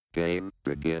Game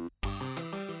begin.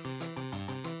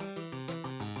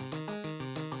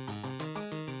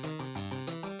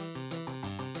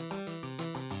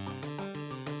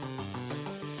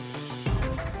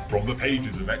 From the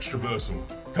pages of Extraversal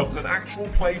comes an actual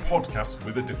play podcast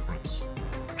with a difference.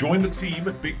 Join the team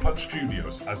at Big Punch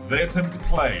Studios as they attempt to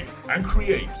play and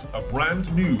create a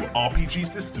brand new RPG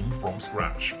system from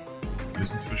scratch.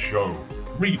 Listen to the show,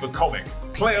 read the comic,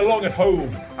 play along at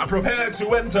home, and prepare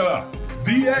to enter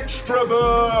the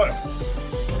Extraverse!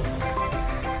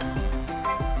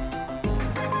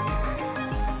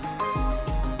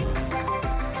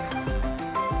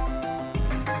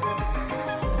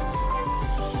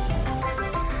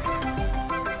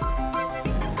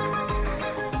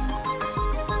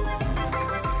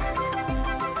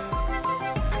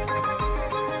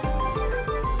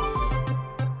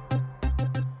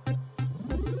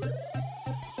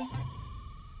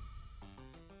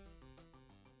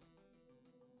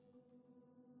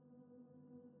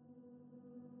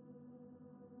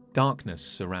 Darkness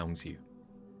surrounds you.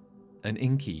 An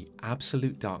inky,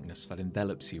 absolute darkness that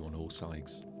envelops you on all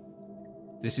sides.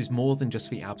 This is more than just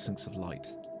the absence of light.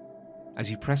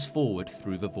 As you press forward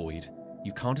through the void,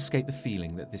 you can't escape the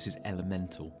feeling that this is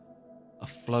elemental, a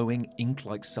flowing,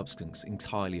 ink-like substance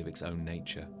entirely of its own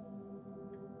nature.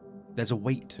 There's a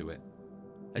weight to it,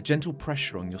 a gentle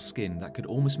pressure on your skin that could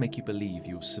almost make you believe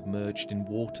you were submerged in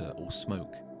water or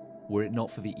smoke, were it not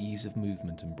for the ease of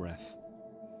movement and breath.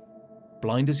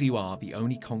 Blind as you are, the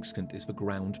only constant is the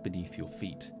ground beneath your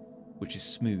feet, which is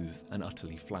smooth and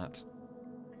utterly flat.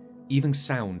 Even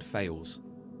sound fails,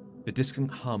 the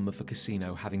distant hum of the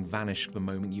casino having vanished the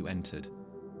moment you entered,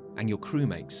 and your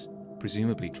crewmates,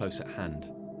 presumably close at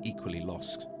hand, equally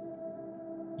lost.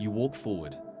 You walk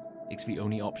forward, it's the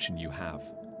only option you have,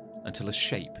 until a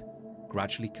shape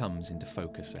gradually comes into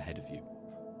focus ahead of you.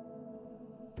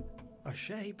 A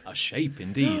shape? A shape,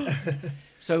 indeed.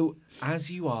 So,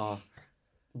 as you are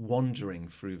wandering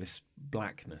through this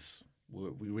blackness,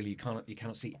 you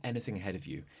cannot see anything ahead of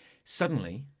you.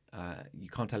 Suddenly, you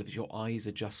can't tell if it's your eyes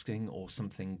adjusting or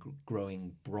something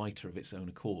growing brighter of its own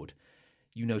accord.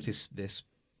 You notice this,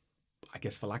 I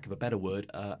guess for lack of a better word,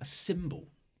 a symbol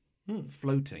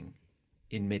floating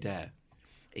in midair.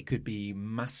 It could be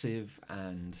massive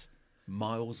and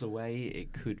miles away.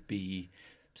 It could be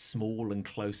small and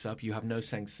close up. You have no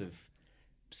sense of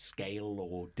scale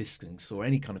or distance or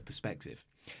any kind of perspective.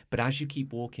 But as you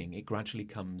keep walking, it gradually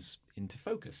comes into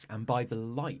focus. And by the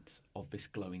light of this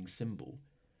glowing symbol,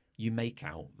 you make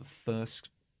out the first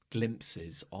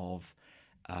glimpses of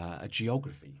a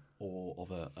geography or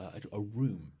of a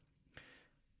room.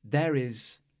 There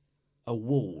is a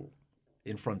wall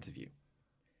in front of you.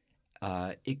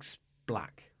 It's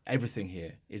black. Everything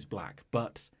here is black.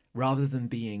 But rather than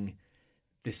being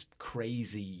this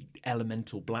crazy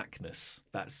elemental blackness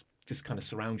that's just kind of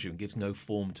surrounds you and gives no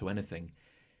form to anything,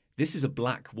 this is a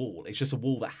black wall. It's just a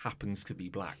wall that happens to be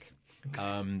black.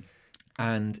 Okay.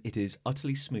 And it is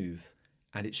utterly smooth,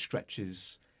 and it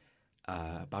stretches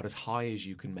about as high as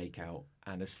you can make out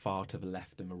and as far to the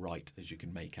left and the right as you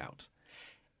can make out.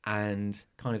 And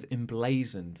kind of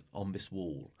emblazoned on this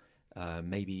wall,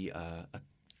 maybe a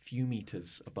few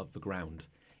meters above the ground,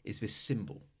 is this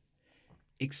symbol.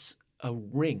 It's a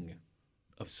ring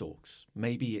of sorts,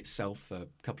 maybe itself a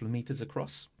couple of meters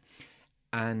across,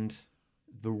 and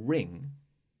the ring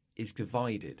is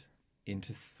divided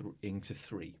into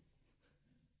three.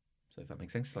 So if that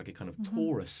makes sense, it's like a kind of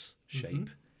torus shape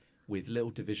with little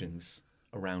divisions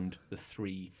around the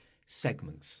three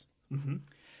segments.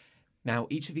 Now,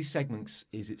 each of these segments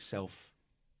is itself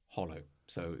hollow,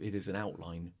 so it is an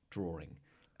outline drawing,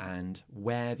 and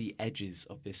where the edges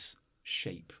of this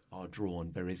shape are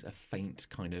drawn, there is a faint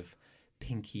kind of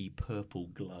pinky purple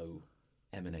glow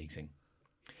emanating.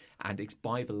 And it's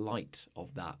by the light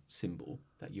of that symbol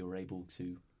that you're able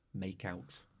to make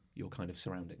out your kind of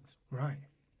surroundings. Right.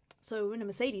 So we're in a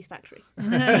Mercedes factory.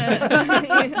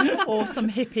 Or some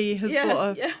hippie has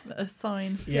got a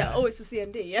sign. Yeah. Oh, it's the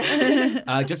CND,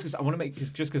 yeah. Just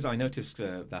because I noticed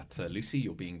that, Lucy,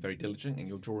 you're being very diligent and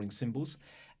you're drawing symbols.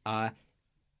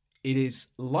 It is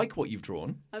like what you've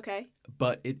drawn. Okay.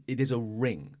 But it is a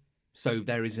ring. So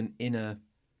there is an inner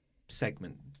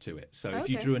segment to it. So if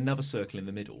you drew another circle in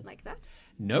the middle. Like that?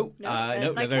 No,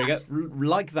 like there we go. that?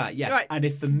 Like that, yes. Right. And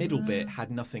if the middle bit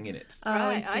had nothing in it. Oh,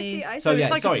 Right, I see. I see. So, it's yeah,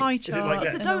 like sorry. a pie Is it chart. like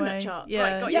It's a that? in donut way. chart. Yeah.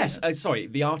 Right, got you. Yes, sorry,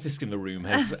 the artist in the room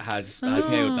has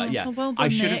nailed that, yeah. Well done, I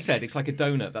should have Nick. said it's like a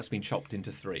donut that's been chopped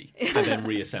into three and then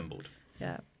reassembled.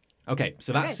 Yeah. Okay,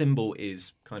 so that Okay. symbol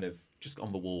is kind of just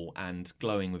on the wall and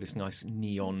glowing with this nice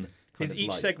neon of each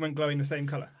light. segment glowing the same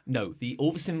colour? No,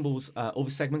 all the symbols, all the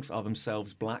segments are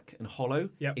themselves black and hollow.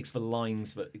 Yep. It's the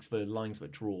lines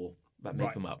that draw that make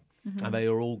Right. them up, and they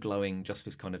are all glowing just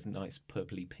this kind of nice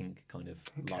purpley pink kind of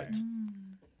light.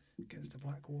 Against a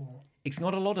black wall. It's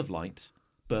not a lot of light,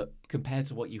 but compared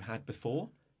to what you had before,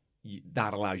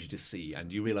 that allows you to see,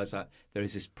 and you realise that there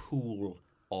is this pool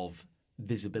of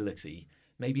visibility,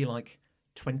 maybe like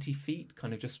 20 feet,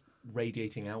 kind of just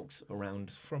radiating out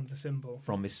around From the symbol.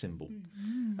 from this symbol.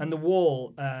 And the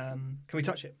wall, can we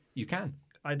touch it? You can.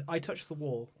 I touch the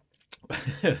wall.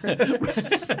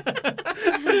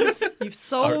 You've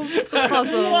solved the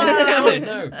puzzle. Damn it,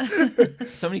 no.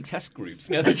 So many test groups.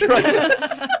 Yeah, that's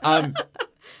right.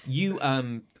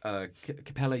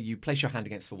 Capella, you place your hand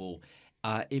against the wall.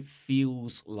 It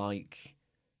feels like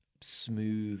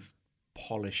smooth,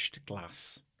 polished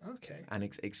glass. Okay. And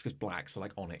it's just black, so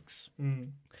like onyx.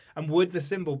 And would the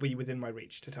symbol be within my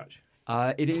reach to touch?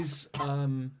 It is.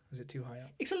 Is it too high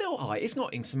up? It's a little high. It's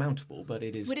not insurmountable, but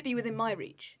it is. Would it be within my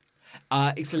reach?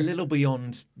 It's a little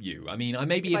beyond you. I mean,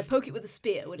 maybe If I poke it with a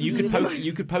spear, would it you be could within poke. my...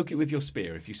 You could poke it with your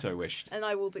spear if you so wished. And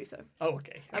I will do so. Oh,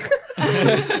 okay.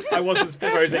 I wasn't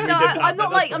proposing we No, did that. I'm but not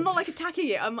that's like I'm fine. not like attacking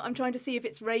it. I'm trying to see if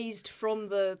it's raised from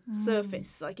the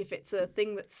surface, like if it's a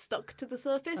thing that's stuck to the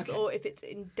surface, Okay. or if it's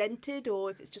indented, or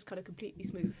if it's just kind of completely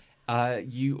smooth.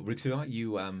 Ritua,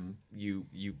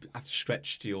 you have to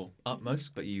stretch to your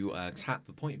utmost, but you tap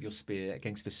the point of your spear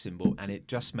against this symbol, and it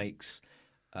just makes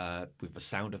with the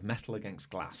sound of metal against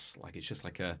glass, like it's just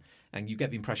like and you get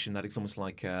the impression that it's almost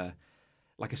like a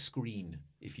screen,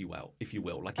 if you will,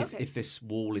 like if this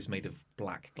wall is made of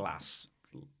black glass,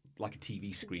 like a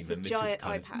TV screen, It's a then this is giant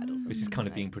kind iPad or of something. this is kind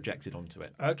of being projected onto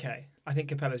it. Okay. I think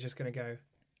Capella's just going to go,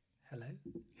 hello?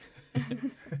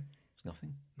 It's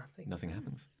nothing. Nothing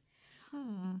happens.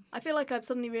 I feel like I'm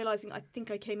suddenly realising I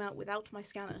think I came out without my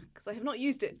scanner because I have not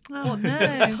used it Oh, once no.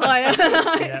 this entire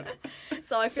night. Yeah.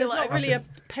 So I feel There's like not really just-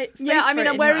 a space yeah. I for mean, it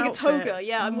I'm in wearing your a toga. outfit.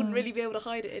 Yeah, I wouldn't really be able to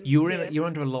hide it in. You're here. you're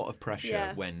under a lot of pressure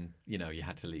Yeah. when you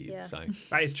had to leave. Yeah. So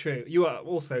That is true. You were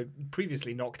also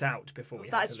previously knocked out before we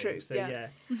had That's to leave, true, So yeah.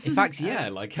 in fact, yeah,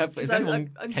 like has So anyone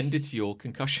I'm- tended to your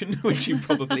concussion, which you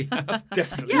probably have?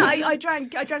 definitely. Yeah, I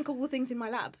drank all the things in my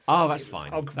lab. So Oh, that's it was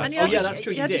fine. Oh, That's And oh you yeah, had that's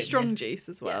true. You You had did. your strong juice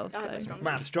as well. I had my So. strong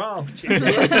Matt strong.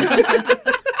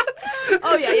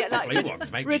 Oh yeah, like Blue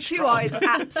ones make me Ritua strong. is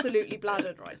absolutely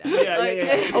bladdered right now. Yeah, Like,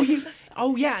 yeah.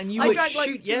 Oh yeah, and you I were drank like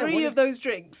shoot, yeah, three what- of those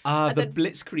drinks. and the then-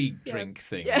 Blitzkrieg Yeah. drink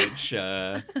thing, Yeah.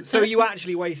 which So you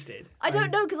actually wasted? I don't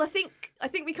know because I think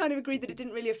we kind of agreed that it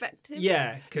didn't really affect him.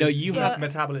 Yeah, No, because you his have-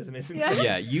 metabolism is Yeah. insane.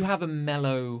 yeah, you have a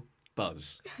mellow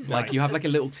buzz, like Nice. you have like a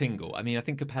little tingle. I mean, I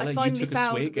think Capella, you finally took a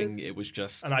found swig the- and it was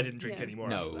just And I didn't drink Yeah.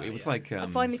 anymore. after no, that, it was yeah. like I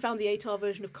finally found the ATAR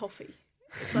version of coffee.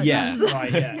 So Yeah. that's- Right,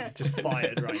 yeah, just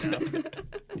fired right now.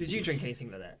 Did you drink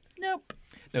anything, Lynette? Nope.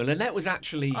 no. Lynette was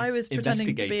actually I was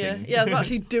pretending to investigating. be I was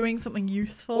actually doing something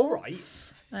useful. All right.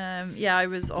 Yeah, I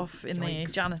was off in the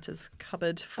Yikes. janitor's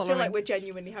cupboard I feel following. like we're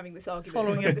genuinely having this argument.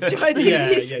 Following about it. this giant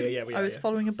Yeah, cheese. yeah. I was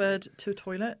following a bird to a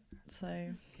toilet. So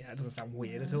Yeah, it doesn't sound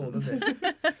weird at all, does it?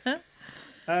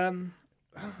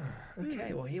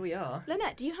 Okay, well here we are.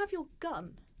 Lynette, do you have your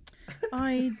gun?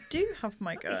 I do have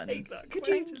my gun. Could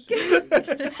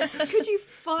you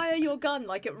fire your gun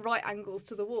like at right angles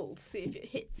to the wall to see if it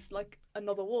hits like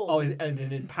another wall? Oh, is it and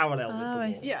in parallel with the Oh, I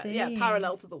wall? see. yeah,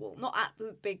 parallel to the wall, not at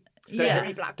the big Yeah.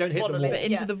 scary black Don't hit the monolith. wall. But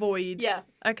into Yeah. the void. Yeah.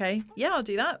 Okay. Yeah, I'll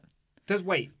do that. Just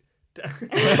wait. It's too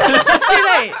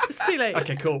late. It's too late.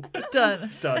 Okay, cool. It's done.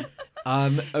 It's done.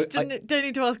 Don't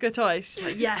need to ask her twice. She's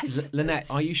like, yes. Lynette,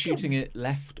 are you shooting it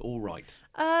left or right?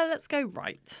 Let's go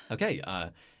right. Okay.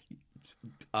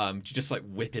 Do you just like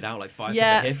whip it out, like fire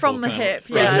Yeah, from from the the hip?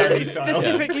 hip. Yeah, Larry style.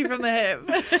 specifically from the hip.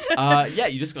 Yeah,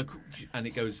 you just go, and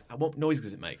it goes. What noise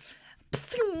does it make?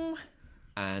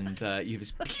 And you hear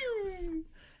this pew,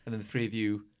 and then the three of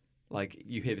you, like,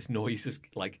 you hear this noise just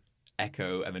like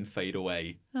echo and then fade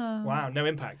away, Wow, no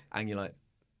impact. and you're like,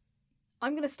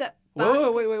 I'm gonna step back.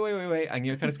 whoa, wait, and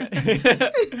you're kind of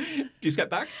do you step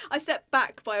back? I step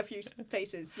back by a few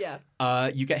paces. Yeah.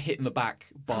 You get hit in the back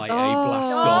by Oh. a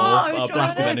blast I was of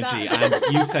trying to energy, avoid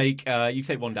and you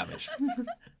take 1 damage.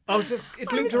 Oh,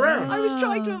 it's looped around. I was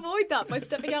trying to avoid that by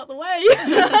stepping out the way.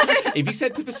 If you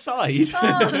said to the side,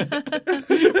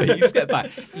 but you step back,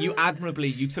 you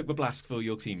took the blast for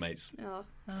your teammates. Oh.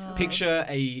 Picture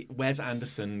a Wes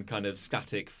Anderson kind of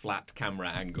static flat camera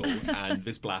angle, and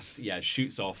this blast,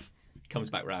 shoots off, comes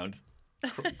back round,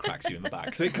 cracks you in the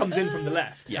back. So it comes in from the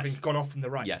left, Yes. having gone off from the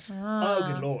right. Yes. Oh,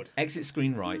 good lord. Exit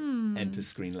screen right, enter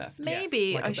screen left.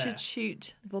 Maybe like a I bear. should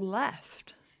shoot the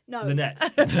left. No. Lynette.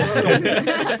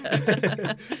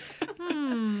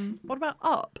 What about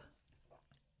up?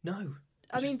 No.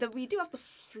 I mean, we do have the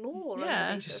floor. Yeah.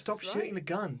 underneath Just us, stop right? shooting the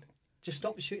gun. Just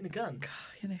stop shooting the gun.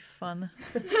 Fun.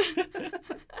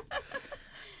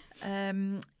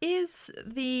 Is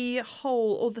the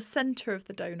hole or the centre of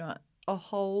the donut a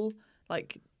hole,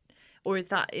 or is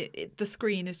that the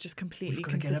screen is just completely We've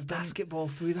got to get a consistent? basketball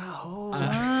through that hole.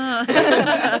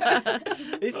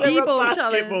 Is there B-ball a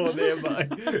basketball challenge.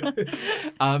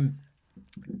 nearby?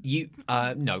 You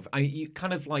you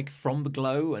kind of like from the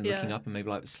glow and looking Yeah. up and maybe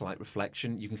like a slight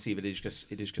reflection, you can see that it is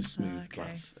just smooth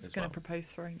glass. I was as going well. to propose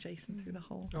throwing Jason through the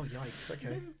hole. Oh, yikes.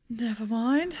 Okay. Never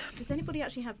mind. Does anybody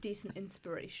actually have decent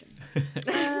inspiration?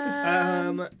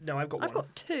 No, I've got one. I've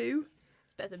got 2.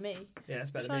 It's better than me. Yeah,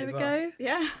 it's better Shall than me we as well. go?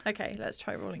 Yeah. Okay, let's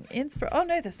try rolling Oh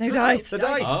no, there's no dice. The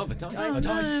dice. Oh, the dice. Oh, The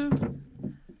dice. no.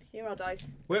 Here are dice.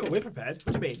 We're prepared.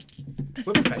 What do you mean?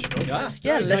 We're professionals.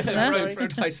 Yeah, listener. Throw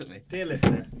dice at me. Dear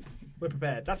listener, we're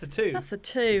prepared. That's a 2. That's a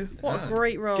 2. What Ah. a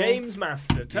great roll. Games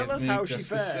master, tell Give us me how she just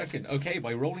a fared. second. Okay,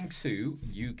 by rolling 2,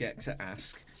 you get to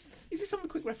ask. Is this some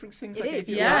quick reference things? It I gave is,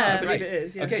 you? yeah. I believe it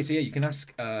is, yeah. Okay, so you can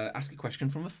ask a question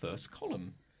from the first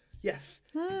column. Yes.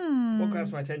 Hmm. What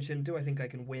grabs my attention? Do I think I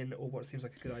can win, or what seems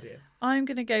like a good idea? I'm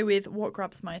going to go with what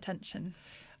grabs my attention.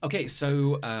 Okay,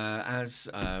 so as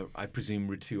I presume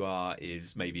Rituar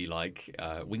is maybe like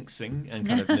winksing and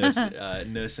kind of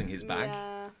nursing his bag.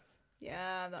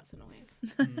 Yeah, that's annoying.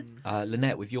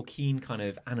 Lynette, with your keen kind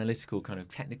of analytical, kind of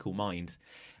technical mind,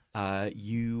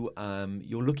 you're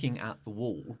looking at the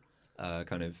wall,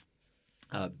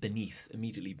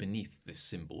 immediately beneath this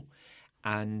symbol,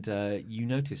 and you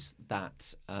notice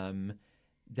that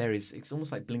it's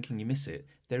almost like blinking, you miss it.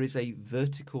 There is a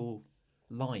vertical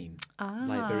line,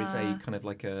 like there is a kind of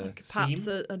like a Perhaps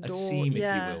seam? a door. a seam,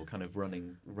 yeah. if you will, kind of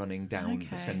running down Okay.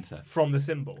 the centre From the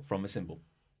symbol. from a symbol.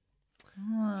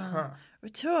 Huh.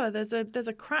 Ratua, there's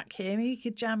a crack here. Maybe you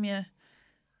could jam your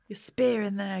spear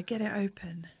in there, get it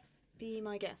open. Be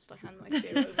my guest. I hand my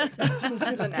spear over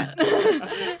to Lynette.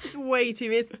 It's way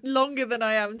too. It's longer than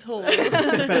I am tall.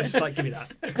 Bella's just like, give me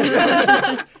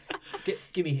that.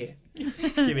 Give me here.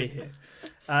 Give me here.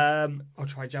 I'll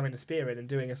try jamming the spear in and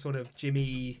doing a sort of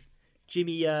Jimmy,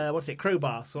 what's it,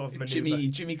 crowbar sort of maneuver.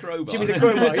 Jimmy Crowbar. Jimmy the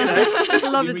crowbar, you know. I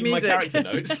love You his read music. my character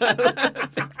notes.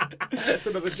 That's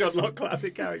another John Locke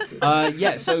classic character.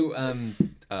 So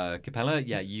Capella,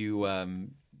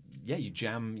 you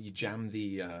jam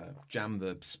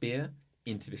the spear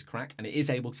into this crack, and it is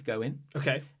able to go in.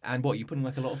 Okay. And what, you putting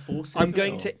like a lot of force into I'm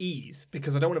going it, or? to ease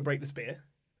because I don't want to break the spear.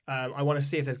 I want to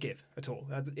see if there's give at all.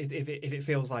 If it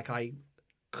feels like I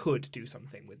could do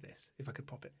something with this, if I could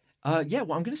pop it. Well,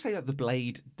 I'm going to say that the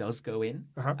blade does go in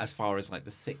as far as like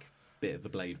the thick bit of the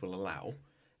blade will allow.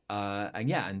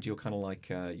 And you're kind of like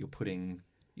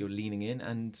you're leaning in,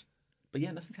 but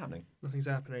nothing's happening. Nothing's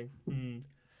happening.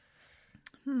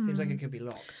 Seems like it could be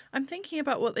locked. I'm thinking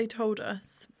about what they told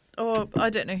us. Or I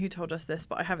don't know who told us this,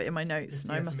 but I have it in my notes,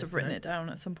 and I must have written it down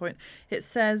at some point. It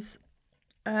says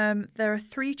there are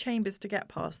 3 chambers to get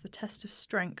past: the test of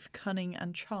strength, cunning,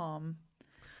 and charm.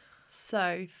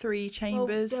 So 3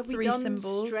 chambers, have 3 we done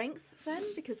symbols. Strength then,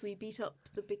 because we beat up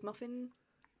the big muffin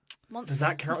monster. Does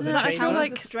that count as Does a that chamber? feel Count as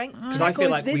like- a strength? Because I feel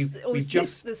like we've we've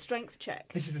just the strength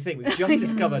check. This is the thing. We've just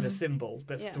discovered a symbol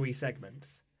that's Yeah. 3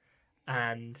 segments,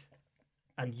 and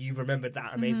you've remembered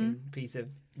that amazing piece of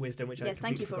wisdom, which Yes, I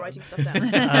thank you for completely writing stuff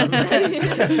down.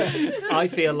 I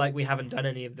feel like we haven't done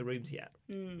any of the rooms yet,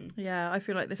 Yeah, I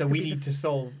feel like this. so could we be need to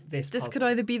solve this. This puzzle. could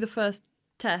either be the first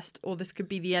test, or this could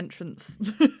be the entrance.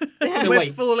 So We're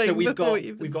wait, falling so we've before got you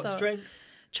even we've got start. strength,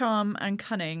 Charm and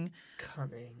cunning.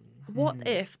 cunning. What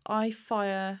if I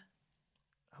fire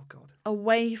Oh god!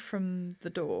 away from the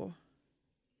door?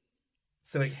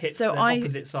 So it hits So the I-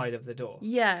 opposite side of the door.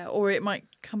 Yeah, or it might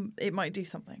come. It might do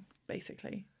something.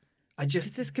 Basically, I because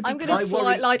just this could be. I'm going My to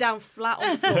worry- lie down flat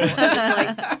on the floor. And just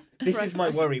like, this press is my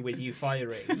worry with you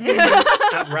firing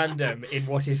at random in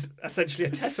what is essentially a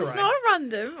tesseract. It's not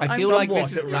random. I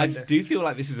do feel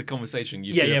like this is a conversation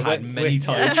you have had many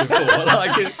times before.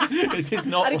 Like this is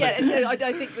not. And again, I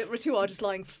think that Rituar just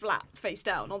lying flat, face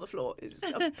down on the floor is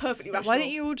perfectly rational. Why don't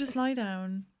you all just lie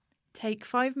down? Take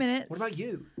 5 minutes. What about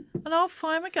you? And I'll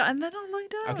fire my gun, and then I'll lie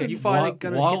down. Okay, You fire the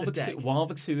gun and hit the deck. while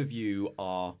the two of you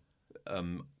are,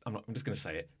 I'm just going to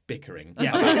say it, bickering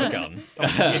Yeah. about the gun.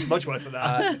 It's much worse than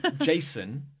that.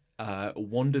 Jason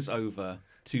wanders over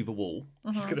to the wall,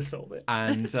 He's gonna solve it.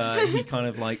 and he kind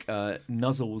of like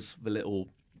nuzzles the little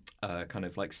kind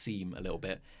of like seam a little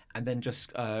bit, and then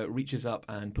just reaches up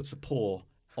and puts a paw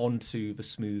onto the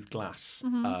smooth glass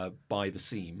by the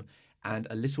seam, and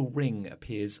a little ring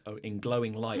appears in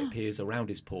glowing light appears around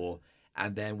his paw,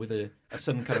 and then with a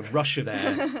sudden kind of rush of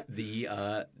air,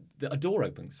 the a door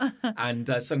opens, and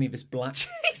suddenly this black.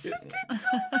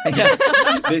 Yeah,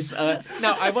 this.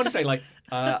 Now I want to say, like,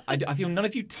 I feel none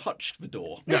of you touched the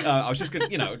door. I was just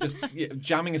gonna,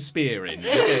 jamming a spear in.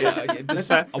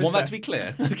 Fair. I want that to be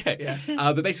clear. Okay. Yeah.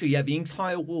 But basically, the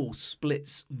entire wall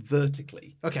splits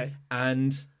vertically. Okay.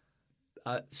 And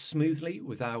smoothly,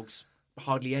 with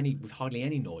hardly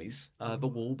any noise, the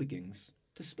wall begins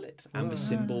to split, and the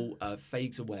symbol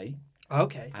fades away.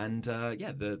 Okay. And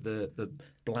the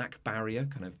black barrier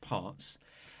kind of parts,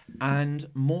 and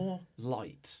more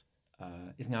light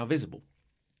is now visible.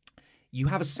 You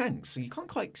have a sense, and you can't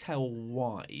quite tell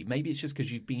why. Maybe it's just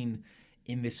because you've been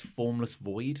in this formless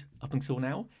void up until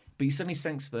now, but you suddenly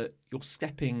sense that you're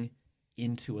stepping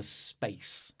into a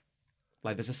space.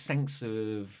 Like there's a sense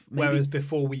of Whereas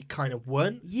before we kind of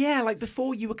weren't. Yeah, like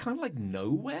before you were kind of like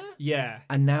nowhere. Yeah.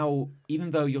 And now,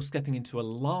 even though you're stepping into a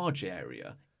large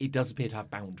area, it does appear to have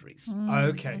boundaries.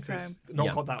 Okay. So it's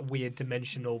not got that weird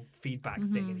dimensional feedback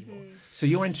thing anymore. So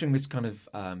you're entering this kind of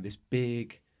this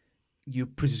big, you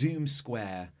presume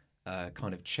square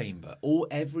kind of chamber.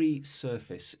 Every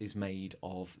surface is made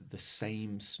of the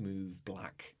same smooth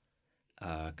black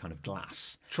kind of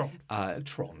glass.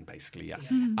 Tron, basically, yeah.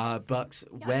 But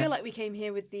where... I feel like we came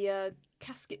here with the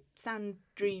casket sand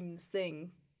dreams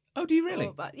thing. Oh, do you really?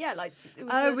 But yeah, like it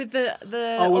was with the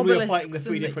when we were obelisks fighting the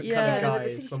three and different with coloured the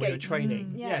guys when we were cityscape.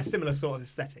 training. Yeah. Yeah, similar sort of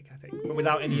aesthetic, I think, but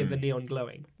without any of the neon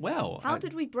glowing. Well, How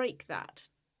did we break that?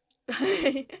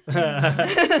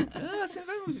 that's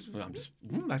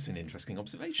an interesting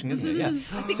observation, isn't it? Yeah.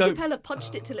 I think So Capella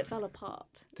punched it till it fell apart.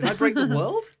 Did I break the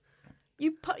world?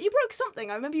 You broke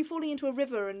something. I remember you falling into a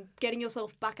river and getting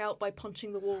yourself back out by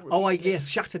punching the wall. Oh, I repeatedly. guess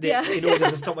shattered it Yeah. in order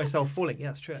to stop myself falling. Yeah,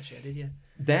 that's true. Actually, I did. Yeah.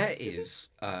 there is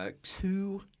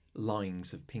 2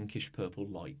 lines of pinkish purple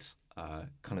light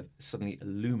kind of suddenly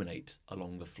illuminate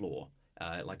along the floor.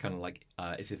 Like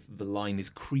as if the line is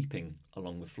creeping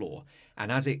along the floor.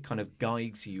 And as it kind of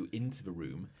guides you into the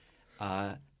room,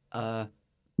 a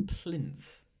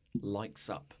plinth lights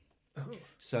up. Oh.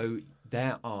 So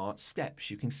there are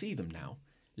steps, you can see them now,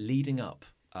 leading up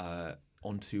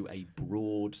onto a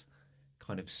broad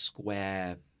kind of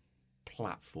square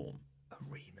platform.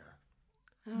 Arena.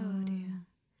 Oh dear.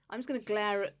 I'm just going to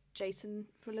glare at Jason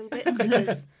for a little bit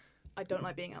because I don't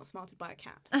like being outsmarted by a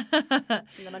cat. And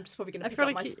then I'm just probably going to pick feel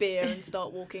up like my you- spear and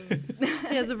start walking.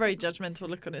 He has a very judgmental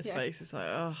look on his Yeah. face. It's like,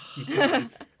 oh. You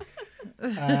guys.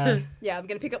 Yeah, I'm going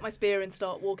to pick up my spear and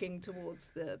start walking towards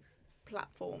the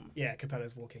platform. Yeah,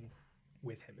 Capella's walking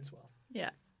with him as well. Yeah,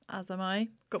 as am I.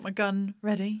 Got my gun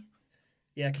ready.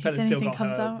 Yeah, Capella's still anything got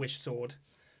comes her out. Wish sword.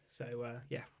 So,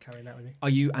 yeah, carrying that with me. Are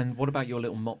you? And what about your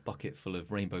little mop bucket full of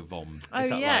rainbow vom? Oh, Is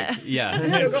that yeah. like,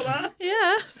 yeah. Still got that?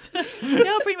 Yes. Yeah,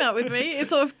 I'll bring that with me. It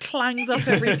sort of clangs up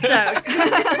every step.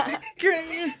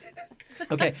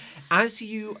 Okay, as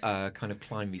you kind of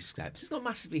climb these steps, it's not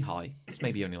massively high. It's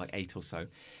maybe only like 8 or so.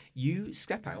 You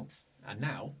step out, and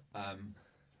now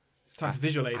It's time for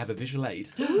visual I aids. have a visual aid.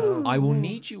 I will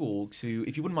need you all to,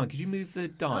 if you wouldn't mind, could you move the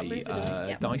die? move the die,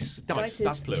 yep. Dice. Dices.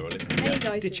 That's plural, isn't it? Hey, Yeah.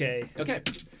 dice. Ditche. Okay.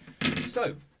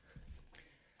 So,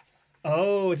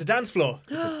 Oh, it's a dance floor.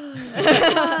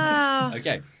 Wow.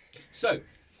 okay. So,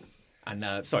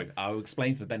 and sorry, I'll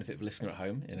explain for the benefit of the listener at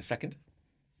home in a second.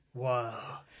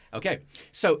 Wow. Okay.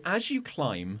 So, as you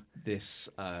climb this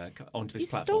onto this You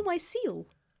platform, stole my seal.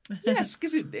 yes,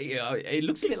 because it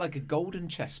looks a bit like a golden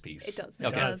chess piece. It does. It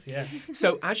Okay. does. Yeah.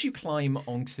 So as you climb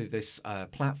onto this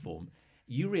platform,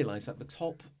 you realise that the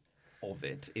top of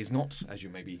it is not, as you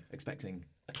may be expecting,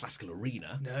 a classical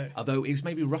arena. No. Although it's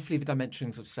maybe roughly the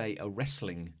dimensions of, say, a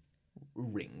wrestling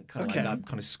ring, kind of Okay. like that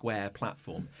kind of square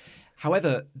platform.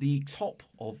 However, the top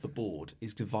of the board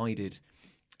is divided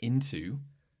into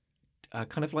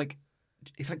kind of like,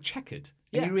 it's like checkered.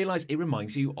 And Yeah. you realise it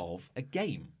reminds you of a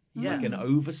game. Yeah. Like an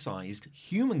oversized,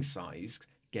 human-sized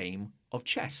game of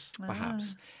chess,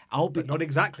 perhaps. But not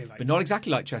exactly like But not exactly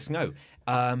like chess, no.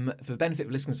 For the benefit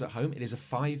of listeners at home, it is a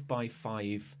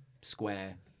 5x5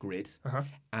 square grid,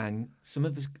 and some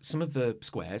of the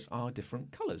squares are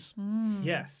different colours.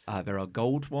 Yes. There are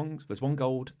gold ones. There's one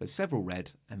gold. There's several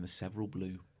red, and there's several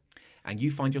blue. And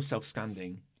you find yourself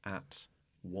standing at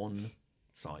one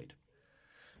side.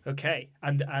 Okay.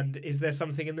 And is there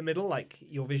something in the middle, like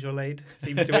your visual aid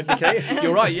seems to indicate?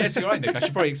 You're right. Yes, you're right, Nick. I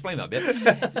should probably explain that a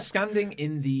bit. Standing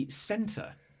in the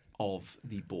centre of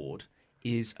the board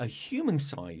is a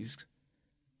human-sized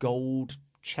gold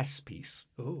chess piece.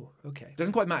 Oh, okay.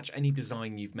 Doesn't quite match any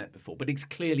design you've met before, but it's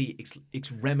clearly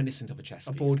it's reminiscent of a chess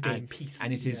A piece. board game and, piece,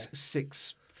 and it is yeah.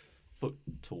 6 foot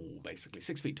tall, basically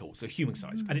 6 feet tall, so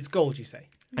human-sized, And it's gold, you say?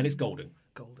 and it's golden.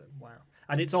 Golden. Wow.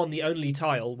 And it's on the only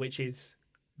tile, which is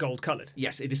gold coloured.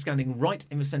 Yes, it is standing right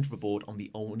in the centre of the board on the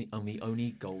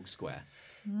only gold square.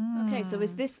 Okay, so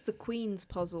is this the Queen's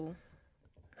puzzle?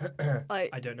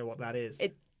 I don't know what that is.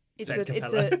 It's Said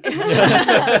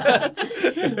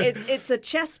it's a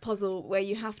chess puzzle where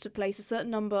you have to place a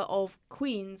certain number of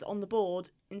queens on the board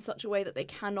in such a way that they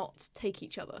cannot take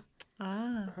each other.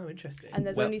 Ah. Oh, interesting. And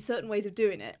there's Well- only certain ways of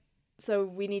doing it. So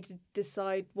we need to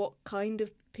decide what kind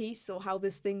of piece or how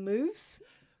this thing moves.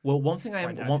 Well, one thing I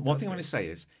Find out want if it does to move. say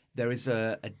is there is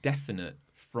a definite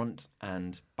front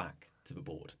and back to the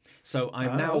board. So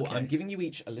I'm giving you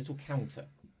each a little counter,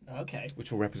 Okay.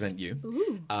 which will represent you.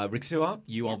 Ooh. Rixua,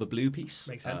 you are the blue piece.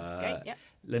 Makes sense. Okay, yep.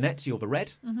 Lynette, you're the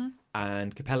red,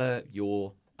 and Capella,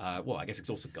 you're well, I guess it's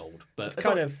also gold, but It's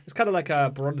kind of like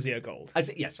a Bronzio gold.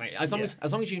 yes, right, as long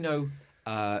as you know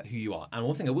who you are. And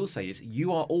one thing I will say is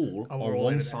you are all Oh, on we're all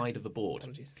one over there. side of the board.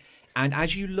 Apologies. And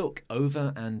as you look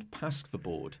over and past the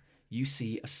board, you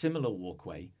see a similar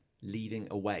walkway leading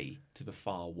away to the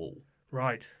far wall.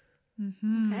 Right.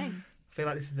 Okay. I feel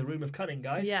like this is the room of cunning,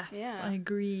 guys. Yes, Yeah. I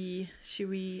agree. Should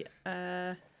we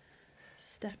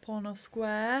step on a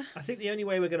square? I think the only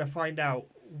way we're going to find out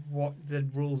what the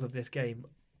rules of this game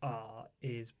are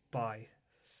is by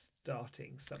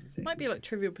starting something. Might be like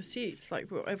Trivial Pursuits,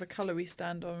 like whatever colour we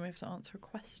stand on, we have to answer a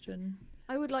question.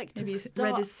 I would like to Maybe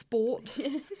start. red is sport.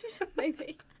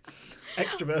 Maybe.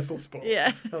 Extraversal sport.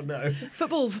 Yeah. Oh no.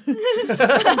 Footballs.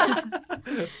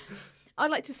 I'd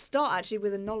like to start actually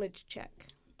with a knowledge check,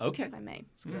 Okay. if I may.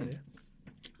 That's a good idea.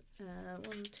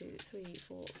 1, 2, 3,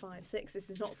 4, 5, 6. This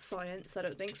is not science, I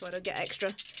don't think, so I don't get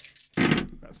extra.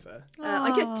 That's fair.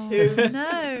 I get Oh, 2.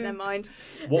 Never No. mind.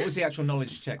 What was the actual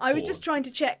knowledge check I was for? just trying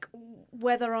to check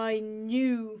whether I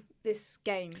knew this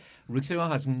game. Rixua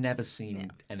has never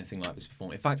seen anything like this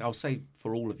before. In fact, I'll say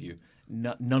for all of you,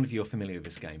 none of you are familiar with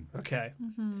this game. Okay.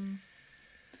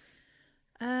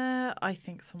 I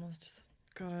think someone's just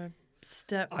got to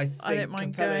step. I think I don't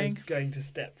mind Capella's going. going to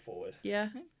step forward Yeah.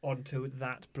 onto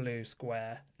that blue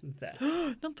square there.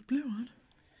 Not the blue one.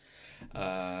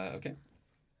 Okay.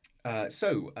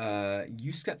 So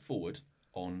you step forward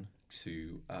on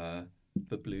to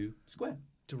the blue square.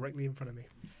 Directly in front of me.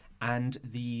 And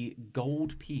the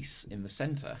gold piece in the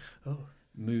centre Oh.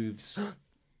 moves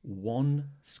one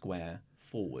square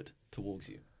forward towards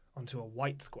you. Onto a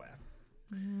white square.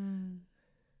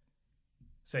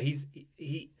 So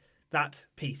he that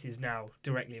piece is now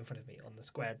directly in front of me on the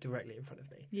square directly in front of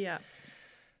me. Yeah.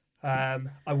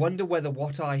 I wonder whether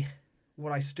what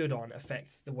I stood on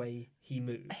affects the way he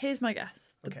moves. Here's my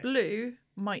guess. The Okay. blue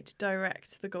might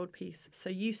direct the gold piece. So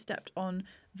you stepped on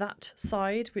that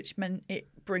side, which meant it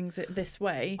brings it this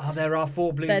way. There are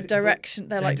 4 blue. They're they're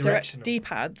like direct directional.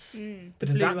 D-pads. But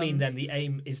does blue that mean then ones. the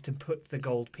aim is to put the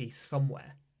gold piece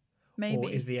somewhere, Maybe. or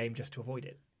is the aim just to avoid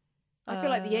it? I feel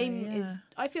like the aim yeah. is.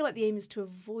 I feel like the aim is to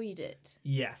avoid it.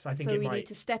 Yes, I think So it we might. need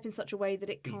to step in such a way that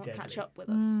it be can't catch deadly. up with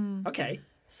us. Okay.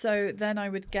 So then I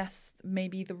would guess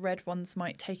maybe the red ones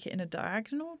might take it in a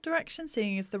diagonal direction,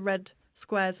 seeing as the red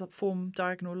squares form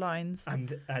diagonal lines.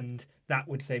 And that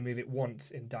would say move it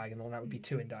once in diagonal. That would be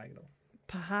 2 in diagonal.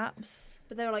 Perhaps.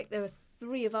 But there were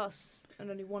 3 of us and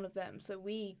only 1 of them, so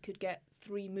we could get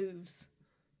 3 moves.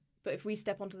 But if we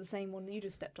step onto the same one you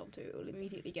just stepped onto, it will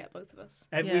immediately get both of us.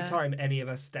 Every Yeah. time any of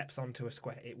us steps onto a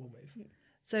square, it will move.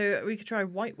 So we could try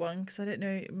white one, because I don't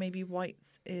know, maybe white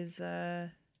is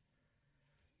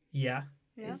Yeah.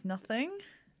 is nothing.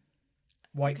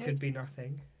 White Okay. could be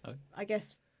nothing. I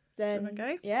guess Do you then. wanna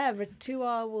go? Yeah,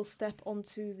 Ritua will step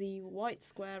onto the white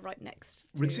square right next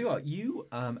to. Rixua, you,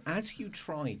 as you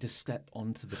try to step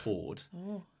onto the board,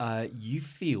 you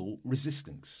feel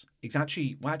resistance. It's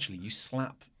actually, you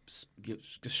slap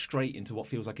straight into what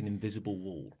feels like an invisible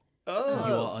wall. Oh.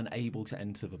 You are unable to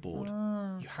enter the board.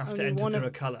 You have to Only enter one through of-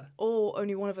 a colour. Or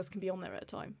only one of us can be on there at a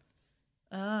time.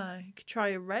 You could try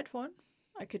a red one.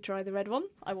 I could try the red one.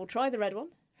 I will try the red one.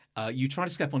 You try to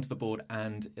step onto the board,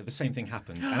 and the same thing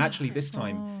happens. And actually, this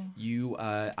time, you,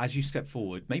 as you step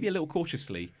forward, maybe a little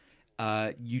cautiously,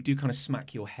 you do kind of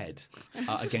smack your head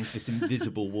against this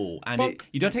invisible wall, and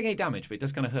you don't take any damage, but it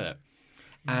does kind of hurt.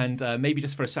 And maybe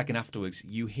just for a second afterwards,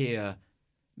 you hear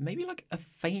maybe like a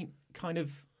faint kind of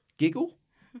giggle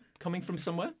coming from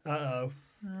somewhere. Uh-oh.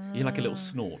 You hear like a little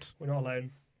snort. We're not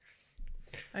alone.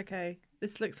 Okay,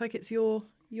 this looks like it's your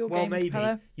Well, game. maybe.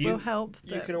 Capella. You- Will help.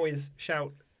 You but- can always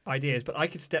shout ideas, but I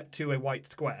could step to a white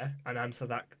square and answer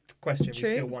that question. True.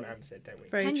 We still want answered, don't we?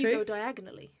 Very Can true. you go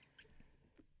diagonally?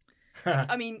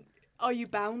 I mean, are you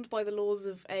bound by the laws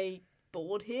of a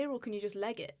board here, or can you just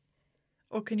leg it?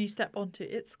 Or can you step onto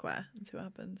its square and see what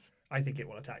happens? I think it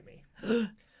will attack me.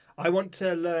 I want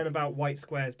to learn about white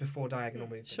squares before diagonal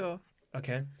movement. Sure.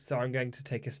 Okay, so I'm going to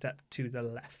take a step to the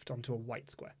left onto a white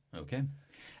square. Okay.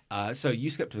 So you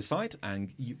step to the side,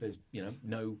 and there's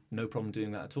no problem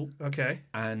doing that at all. Okay.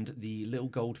 And the little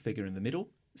gold figure in the middle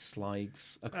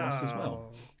slides across as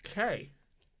well. Okay.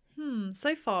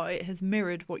 So far, it has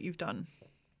mirrored what you've done.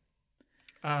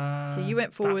 So you went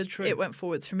that's forwards, true. it went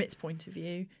forwards from its point of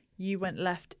view. You went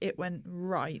left, it went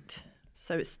right.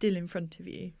 So it's still in front of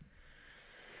you.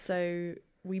 So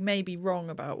we may be wrong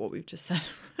about what we've just said.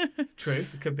 True,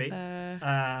 it could be.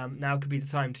 Now could be the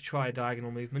time to try a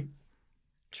diagonal movement.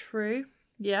 True.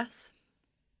 Yes.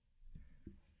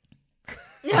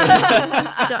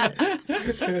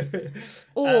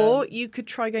 Or you could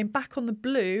try going back on the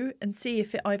blue and see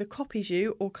if it either copies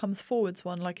you or comes forwards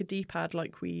one like a D-pad,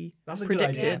 like we That's a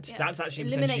predicted. good idea. That's actually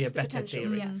potentially a Eliminates the better potential,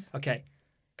 theory. yes. Okay.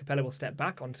 Capella will step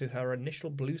back onto her initial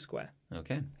blue square.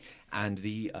 Okay. And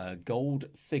the gold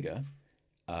figure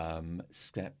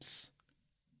steps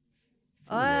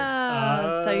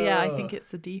forward. So yeah, I Oh. think it's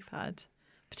the D-pad,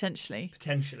 potentially.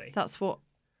 Potentially. That's what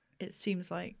it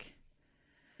seems like.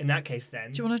 In that case,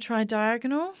 then, Do you want to try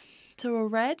diagonal to a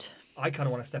red? I kind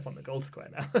of want to step on the gold square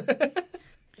now.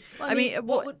 Well, I mean,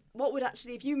 what would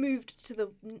actually, if you moved to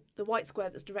the white square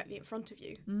that's directly in front of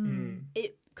you,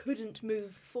 it couldn't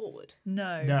move forward.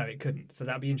 No. No, it couldn't. So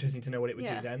that'd be interesting to know what it would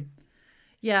Yeah. do then.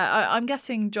 Yeah, I'm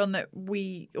guessing, John, that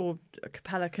we or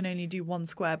Capella can only do one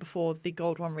square before the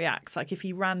gold one reacts. Like if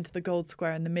he ran to the gold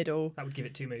square in the middle, That would give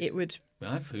it 2 moves. it would.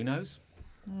 Well, who knows?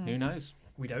 Who knows?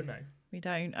 We don't know. We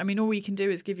don't. I mean, all we can do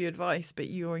is give you advice, but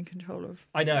you're in control of.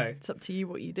 I know. It's up to you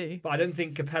what you do. But I don't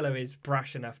think Capella is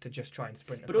brash enough to just try and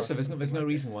sprint But also, across there's no something like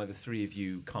reason this. why the three of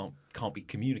you can't be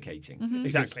communicating.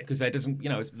 Exactly. Because there doesn't,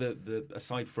 it's the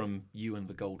aside from you and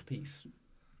the gold piece.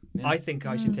 Yeah. I think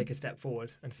I should take a step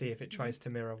forward and see if it tries to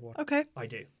mirror what Okay, I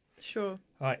do. sure.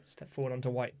 All right, step forward onto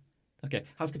white. Okay,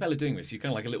 how's Capella doing this? You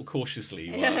kind of like a little cautiously.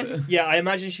 Yeah, I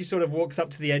imagine she sort of walks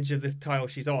up to the edge of the tile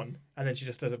she's on, and then she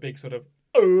just does a big sort of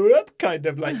kind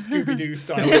of like Scooby-Doo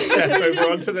style step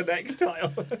over onto the next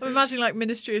tile. I'm imagining like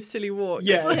Ministry of Silly Walks.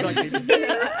 Yeah, exactly.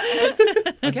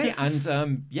 Okay, and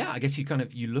I guess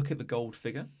you look at the gold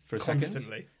figure for a Constantly.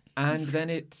 second, and then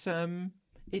it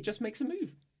just makes a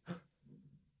move.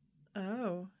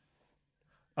 Oh.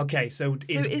 Okay, so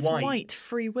So is white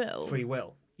free will? free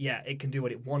will? Yeah, it can do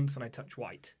what it wants when I touch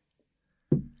white.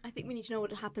 I think we need to know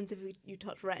what happens if you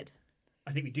touch red.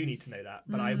 I think we do need to know that,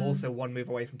 but I'm also one move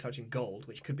away from touching gold,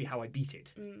 which could be how I beat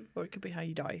it, Or it could be how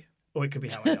you die. or it could be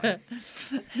how I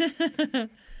die.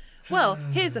 Well,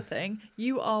 here's the thing.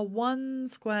 You are one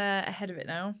square ahead of it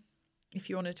now, if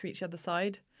you wanted to reach the other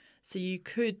side. So you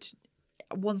could,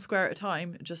 one square at a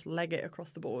time, just leg it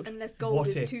across the board. Unless gold What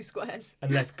is if- 2 squares.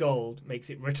 Unless gold makes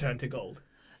it return to gold.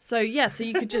 So yeah, so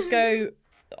you could just go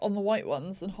on the white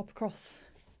ones and hop across.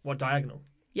 What diagonal?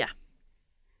 Yeah.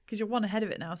 Because you're one ahead of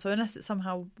it now. So unless it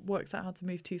somehow works out how to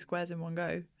move 2 squares in one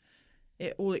go,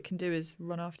 all it can do is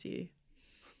run after you.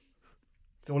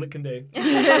 That's all it can do.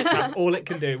 That's all it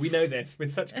can do. We know this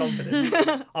with such confidence.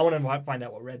 I want to find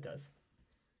out what red does.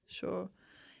 Sure.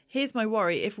 Here's my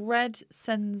worry. If red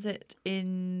sends it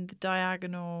in the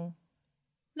diagonal...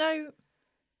 No,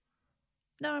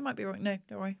 I might be wrong. No,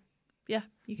 don't worry. Yeah,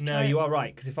 you can No, try you it. are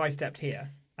right, because if I stepped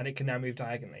here, and it can now move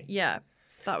diagonally. Yeah,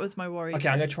 that was my worry. Okay,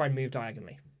 I'm going to try and move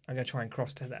diagonally. I'm going to try and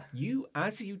cross to there.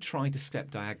 As you try to step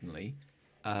diagonally,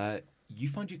 you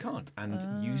find you can't,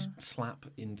 and you slap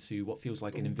into what feels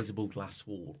like an invisible glass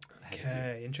wall ahead of you.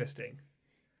 Okay, interesting.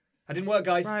 That didn't work,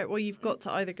 guys. Right, well, you've got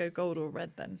to either go gold or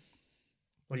red then.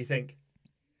 What do you think?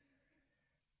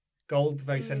 Gold, the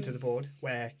very centre of the board,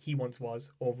 where he once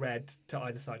was, or red to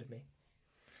either side of me?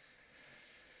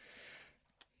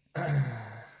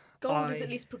 Gold is at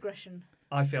least progression.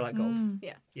 I feel like gold.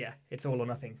 Yeah. Yeah, it's all or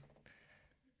nothing.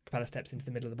 Capella steps into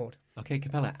the middle of the board. Okay,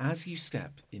 Capella, as you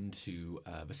step into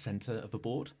the centre of the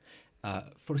board,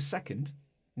 for a second,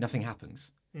 nothing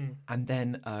happens. And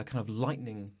then, kind of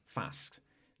lightning fast,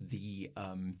 the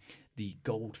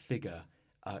gold figure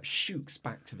shoots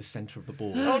back to the centre of the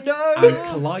board Oh no! and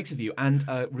collides with you. And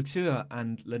Ritua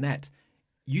and Lynette,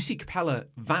 you see Capella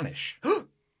vanish.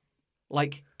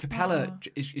 Like, Capella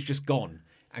is just gone.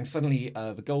 And suddenly,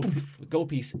 the gold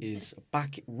piece is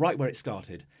back right where it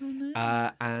started.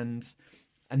 And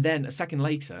then a second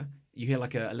later, you hear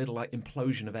like a little like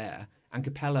implosion of air, and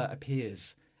Capella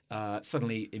appears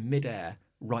suddenly in midair,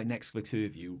 right next to the two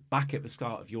of you, back at the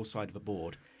start of your side of the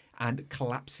board, and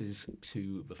collapses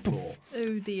to the floor.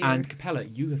 Oh dear. And Capella,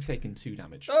 you have taken 2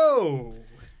 damage. Oh! I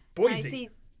Boise. see.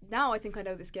 Now I think I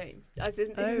know this game. This is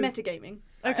Oh. metagaming.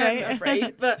 Okay. I'm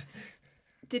afraid. But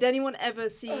did anyone ever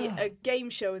see a game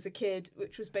show as a kid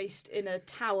which was based in a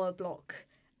tower block,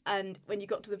 And when you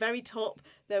got to the very top,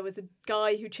 there was a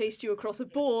guy who chased you across a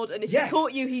board, and if Yes. he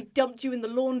caught you, he dumped you in the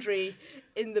laundry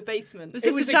in the basement. Was It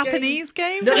this was a a game- Japanese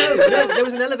game? No, there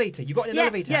was an elevator. You got in an Yes,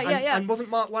 elevator. yeah, yeah. And wasn't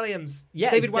Mark Williams?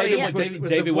 Yeah, David Williams was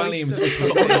David the voice Williams of-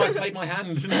 was. Oh no, I played my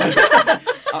hand.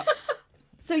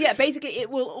 So yeah, basically, it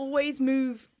will always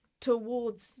move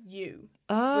towards you.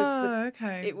 Oh,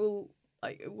 okay. It will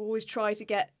always try to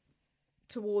get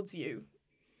towards you.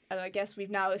 And I guess we've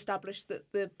now established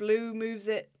that the blue moves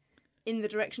it in the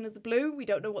direction of the blue. We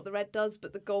don't know what the red does,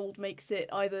 but the gold makes it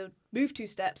either move 2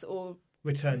 steps or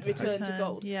Return to Return. home. to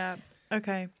gold. Yeah.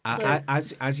 Okay. So-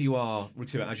 As you are,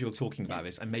 Ritu, as you're talking about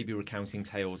this, and maybe recounting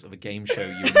tales of a game show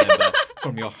you remember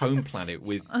from your home planet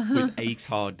with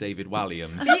A-Tar David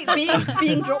Williams.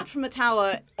 being dropped from a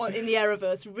tower in the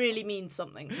Arrowverse really means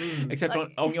something. Except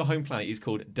Like- on your home planet, he's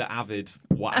called David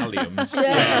Williams.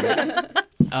 Yeah.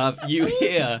 You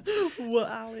hear,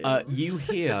 Wow. you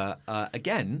hear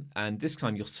again, and this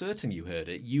time you're certain you heard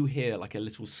it. You hear like a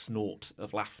little snort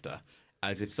of laughter,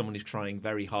 as if someone is trying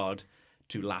very hard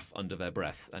to laugh under their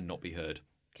breath and not be heard.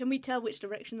 Can we tell which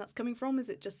direction that's coming from? Is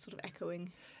it just sort of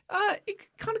echoing? It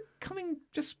kind of coming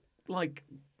just like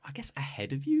I guess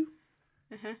ahead of you.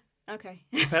 Okay.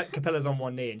 Capella's on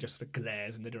one knee and just sort of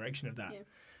glares in the direction of that.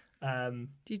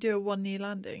 Do you do a 1 knee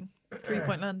landing?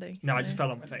 3-point landing? No, I just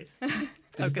fell on my face.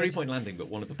 It's a good. 3-point landing, but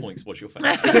one of the points was your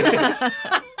face.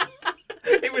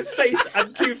 It was face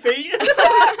and 2 feet.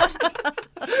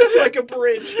 Like a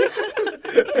bridge.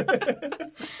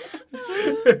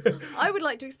 I would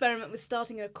like to experiment with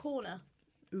starting in a corner.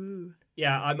 Ooh.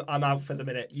 Yeah, I'm out for the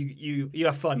minute. You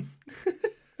have fun.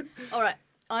 All right.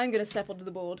 I'm going to step onto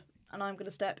the board, and I'm going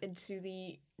to step into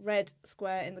the red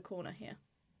square in the corner here.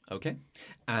 Okay,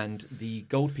 and the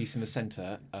gold piece in the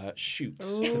centre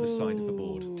shoots to the side of the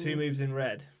board. 2 moves in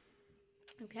red,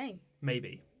 Okay.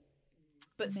 maybe.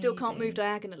 But still can't Maybe. move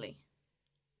diagonally.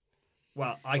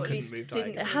 Well, I Or at couldn't least move didn't. It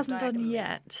diagonally. hasn't done Diagonally.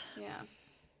 yet. Yeah.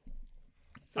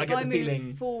 So I if get I the move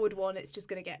feeling- forward 1, it's just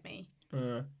going to get me.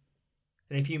 And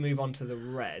if you move on to the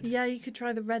red, Yeah, you could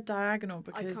try the red diagonal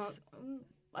I because can't.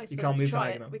 I suppose can't I could move try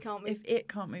diagonal. It. We can't move. if it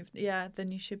can't move, yeah,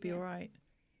 then you should be all right.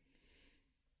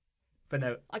 but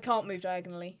no, I can't move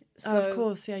diagonally. So Oh, of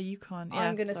course, yeah, you can't. Yeah,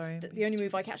 I'm gonna. sorry. The only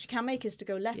move I actually can make is to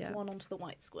go left Yeah. 1 onto the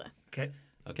white square. okay.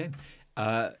 Okay.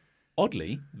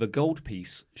 Oddly, the gold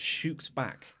piece shoots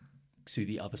back to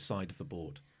the other side of the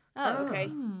board. Oh, okay.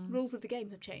 Rules of the game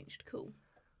have changed. Cool.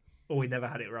 Or we never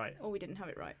had it right. Or we didn't have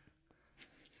it right.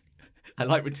 I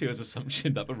like Ritua's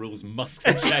assumption that the rules must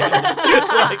have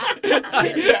changed.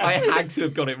 I had to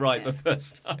have got it right the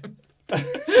first time.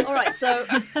 All right. So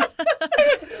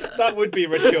That would be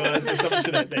Ritual's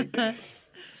assumption, I think.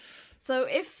 so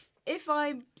if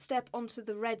I step onto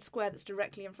the red square that's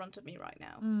directly in front of me right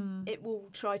now, it will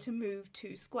try to move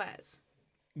 2 squares.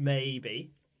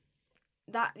 Maybe.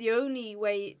 That the only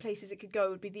places it could go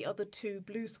would be the other 2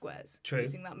 blue squares True.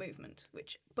 using that movement,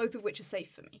 both of which are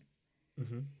safe for me.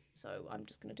 hmm So I'm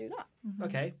just going to do that.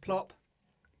 Okay, plop.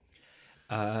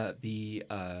 The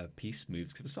piece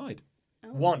moves to the side. Oh.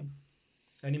 1.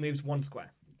 Only moves 1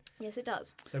 square. Yes, it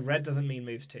does. So red doesn't mean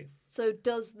moves 2. So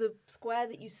does the square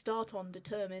that you start on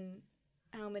determine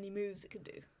how many moves it can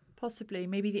do? Possibly,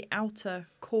 maybe the outer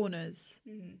corners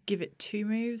give it 2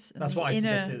 moves. And That's the what I inner,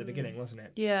 suggested at the beginning, wasn't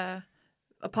it? Yeah,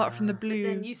 apart from the But blue.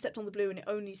 then you stepped on the blue and it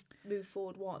only moved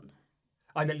forward 1.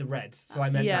 I meant the reds. So I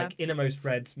meant Yeah. like innermost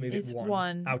reds move It's it 1.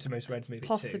 1. Outermost reds move it 2.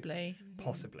 Possibly,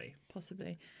 Possibly.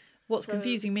 What's So-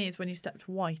 confusing me is when you stepped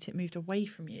white, it moved away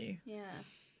from you. Yeah.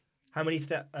 How many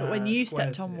steps? But when you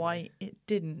stepped on white, it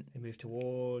didn't. It moved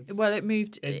towards. Well, it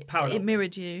moved. It It, paralleled. it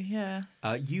mirrored you. Yeah.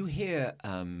 You hear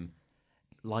maybe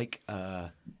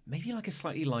like a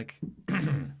slightly like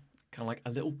kind of like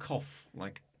a little cough,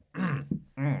 like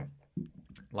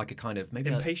like a kind of maybe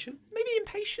Impatient? maybe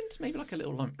impatient, maybe like a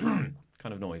little like kind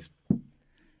of noise.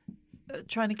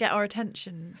 Trying to get our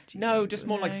attention. do you No, think? just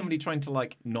more like No? somebody trying to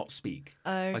like not speak,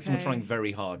 Okay. like someone trying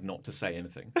very hard not to say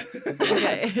anything.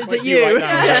 Okay, is Like it you you? right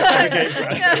now, yeah, the game's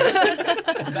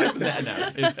right. That's the meta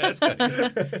narrative. Let's go.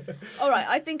 All right.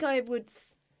 I think I would,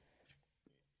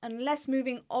 unless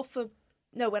moving off of.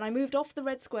 No, when I moved off the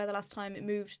red square the last time, it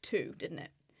moved 2, didn't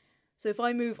it? So if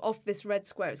I move off this red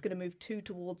square, it's going to move 2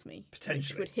 towards me, which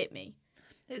Potentially. would hit me.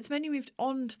 It's when you moved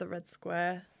onto the red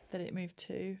square that it moved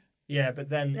to. Yeah, but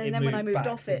then And it then when I moved back,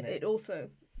 off didn't it also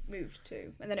moved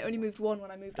 2, and then it only moved 1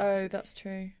 when I moved off. Oh, that's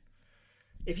true.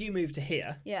 If you move to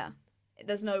here, Yeah.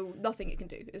 There's nothing it can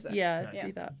do, is there? Yeah, No.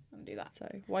 do that. I'll do that. So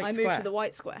white I square. moved to the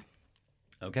white square.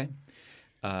 Okay.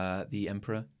 The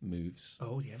Emperor moves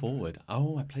Oh, the Emperor. forward.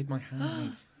 Oh, I played my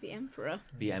hand. The Emperor.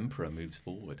 The Emperor moves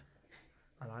forward.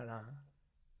 I like that.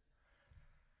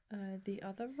 The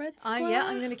other red square?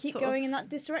 I'm going to keep Sort of going in that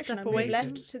direction. step I'm away move from-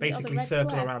 left to the Basically other red circle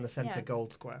square. around the centre Yeah.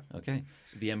 gold square. Okay.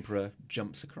 The Emperor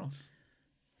jumps across.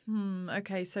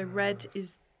 Okay, so red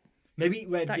is... Maybe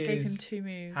red That gave him gives, 2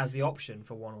 moves. has the option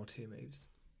for 1 or 2 moves.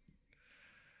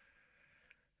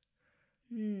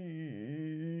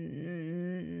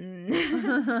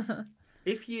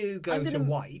 If you go I'm to gonna-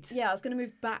 white, Yeah, I was going to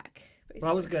move back.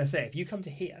 well, I was going to say, if you come to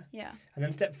here Yeah. and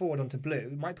then step forward onto blue,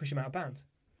 it might push him out of bounds.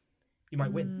 You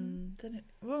might win. Don't it?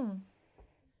 Well,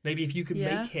 Maybe if you could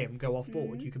Yeah. make him go off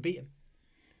board, you could beat him.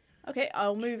 Okay,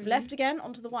 I'll move left again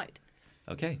onto the white.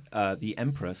 Okay. The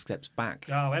Emperor steps back.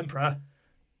 Oh, Emperor.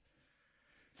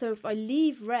 So if I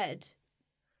leave red,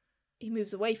 he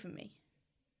moves away from me.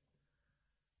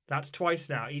 That's twice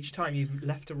now. Each time you've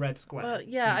left a red square. well,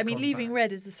 yeah, he's I mean, gone leaving back.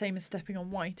 red is the same as stepping on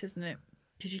white, isn't it?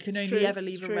 Because you can It's only true, ever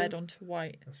leave it's a true. red onto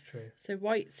white. That's true. So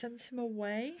white sends him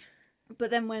away. But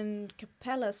then when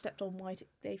Capella stepped on white,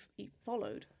 he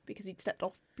followed because he'd stepped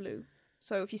off blue.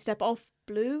 So if you step off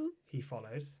blue, He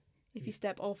follows. if you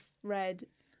step off red,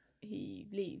 he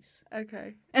leaves.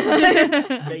 Okay.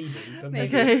 Maybe, but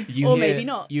maybe. Okay. You Or hear, maybe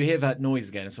not. You hear that noise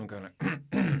again, and someone going like,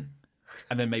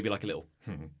 and then maybe like a little.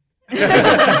 Go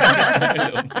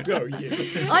you.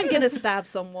 I'm going to stab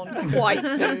someone quite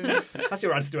soon. That's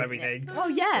your answer to everything. Oh,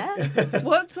 yeah. It's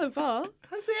worked so far.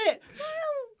 That's it.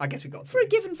 I guess we got For through. a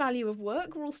given value of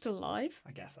work, we're all still alive,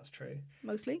 I guess that's true.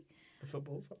 mostly. The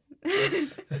footballs.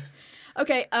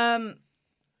 Okay, I'm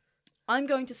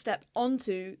going to step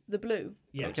onto the blue,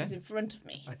 Yeah. which is in front of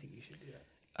me. I think you should do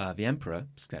that. The Emperor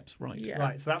steps right. Yeah.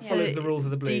 Right, so that Yeah. follows the rules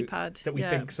of the blue D-pad, that we yeah.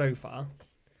 think so far.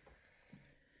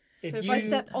 So if I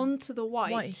step onto the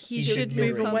white, White, he He should should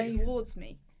move come away, towards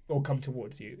me. Or come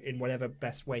towards you in whatever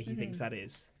best way he thinks that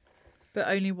is. but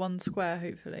only one square,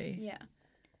 hopefully. Yeah.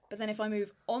 But then if I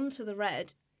move onto the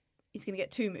red, he's going to get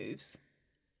 2 moves.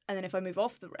 And then if I move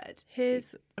off the red...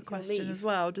 Here's a can question leave. as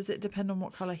well. Does it depend on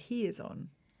what colour he is on?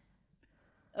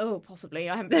 Oh, possibly.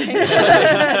 I haven't been paying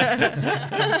attention.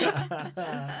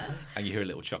 And you hear a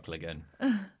little chuckle again.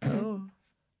 Oh.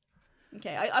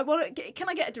 Okay, I want to... Can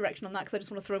I get a direction on that? Because I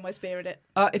just want to throw my spear at it.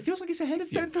 It feels like it's ahead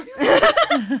of you.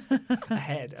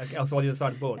 Ahead. Okay, also on the other side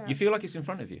of the board. You feel like it's in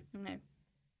front of you. No.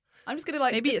 I'm just going to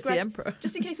like... Maybe just it's the Emperor.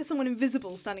 Just in case there's someone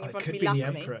invisible standing in Oh, it front of could me, be laugh the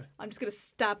at me. Emperor. I'm just going to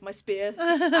stab my spear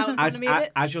just out in front of me a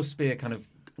bit. As your spear kind of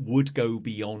would go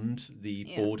beyond the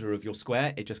Yeah. border of your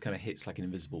square, it just kind of hits like an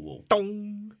invisible wall.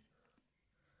 Dong.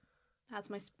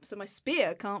 So my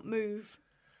spear can't move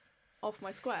off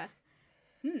my square.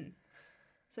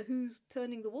 So who's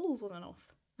turning the walls on and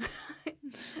off?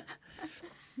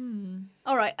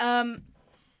 All right.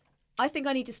 I think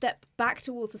I need to step back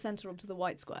towards the centre onto the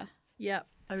white square. Yeah,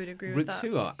 I would agree with that.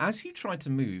 Ritua, as you try to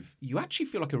move, you actually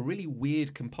feel like a really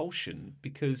weird compulsion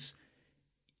because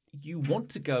you want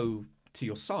to go to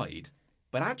your side,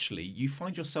 but actually you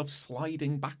find yourself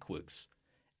sliding backwards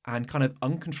and kind of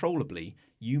uncontrollably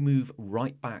you move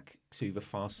right back to the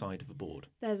far side of the board.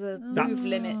 There's a That's- move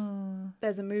limit.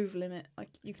 There's a move limit. Like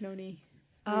you can only.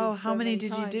 Oh, move how so many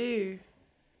did times. you do?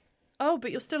 Oh,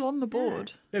 but you're still on the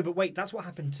board. No, but wait, that's what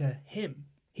happened to him.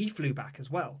 He flew back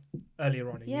as well earlier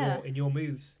on in your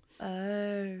moves.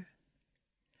 Oh.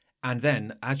 And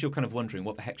then, as you're kind of wondering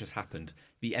what the heck just happened,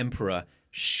 the Emperor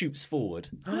shoots forward,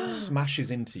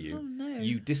 smashes into you, Oh, no.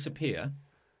 you disappear,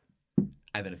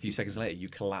 and then a few seconds later you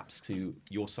collapse to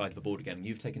your side of the board again.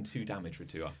 You've taken 2 damage,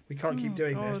 Ritua. We can't keep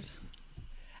doing God. this.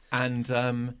 And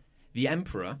the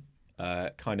Emperor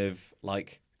kind of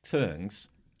like turns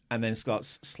and then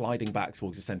starts sliding back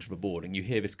towards the centre of the board, and you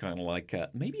hear this kind of like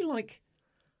maybe like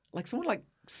someone like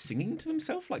singing to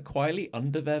himself like quietly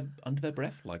under their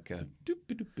breath, like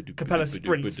Capella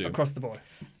sprints across the board.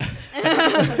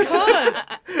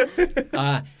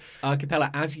 Capella,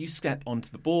 as you step onto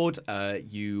the board,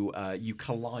 you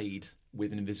collide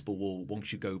with an invisible wall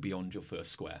once you go beyond your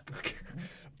first square.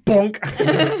 Bonk!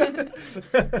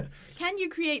 Can you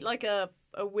create like a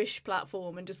wish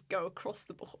platform and just go across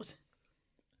the board?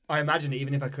 I imagine that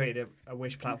even if I created a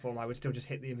wish platform, I would still just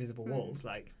hit the invisible walls.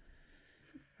 Like,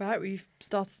 Right, we've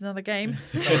started another game.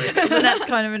 Lynette's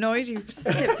kind of annoyed. You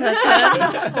skipped her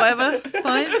turn. Whatever, it's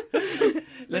fine.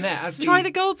 Lynette, as Try the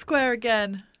gold square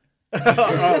again.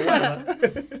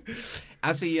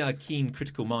 As the keen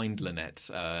critical mind, Lynette,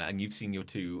 and you've seen your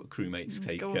 2 crewmates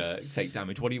take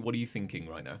damage. What are you thinking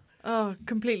right now? Oh,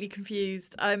 completely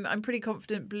confused. I'm pretty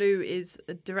confident blue is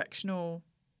a directional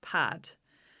pad.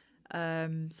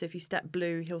 So if you step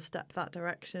blue, he'll step that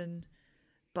direction.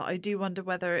 But I do wonder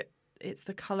whether it's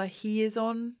the colour he is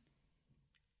on.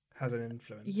 has an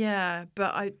influence. Yeah,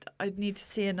 but I'd need to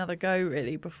see another go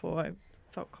really before I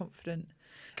felt confident.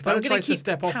 But Capella I'm going tries to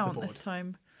step off the count board. this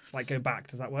time. Like go back.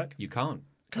 Does that work? You can't.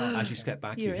 As you step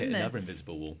back, you You're hit in another this.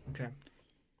 invisible wall. Okay.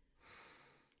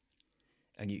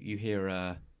 And you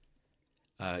hear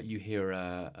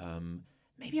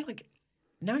maybe like,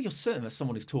 now you're certain that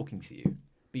someone is talking to you,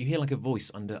 but you hear like a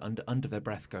voice under their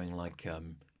breath going like,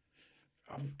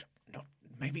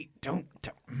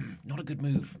 not a good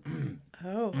move.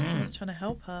 Oh, someone's trying to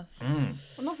help us. Well,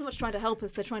 not so much trying to help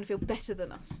us; they're trying to feel better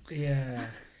than us. Yeah.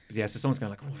 Yeah, so someone's going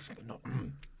like, as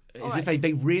All if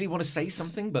they really want to say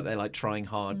something, but they're like trying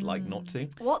hard like not to.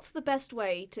 What's the best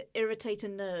way to irritate a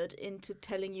nerd into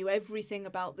telling you everything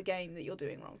about the game that you're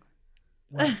doing wrong?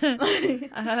 Well,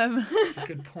 Um,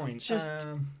 good point.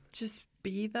 just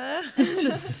be there.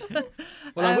 Just.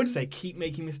 Well, I would say keep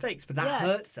making mistakes, but that Yeah.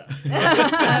 hurts us.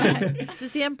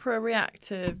 Does the Emperor react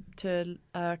to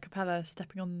Capella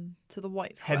stepping on to the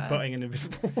white square? Headbutting an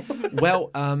invisible. Well,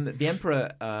 the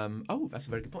Emperor. That's a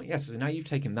very good point. Yes, so now you've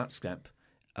taken that step.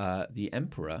 The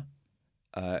Emperor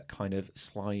kind of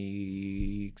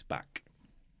slides back.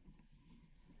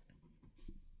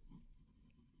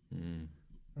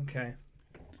 Okay.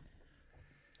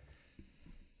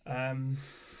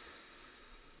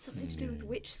 Something to do with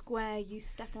which square you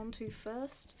step onto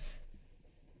first?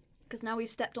 Because now we've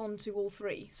stepped onto all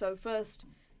three. So first,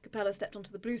 Capella stepped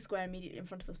onto the blue square immediately in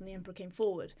front of us, and the Emperor came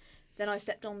forward. Then I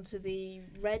stepped onto the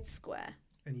red square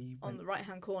And he on the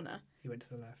right-hand corner, he went to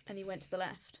the left. and he went to the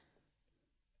left.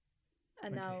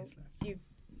 And Went to now his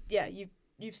left.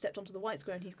 you've stepped onto the white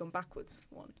square, and he's gone backwards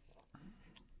one.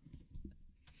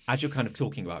 As you're kind of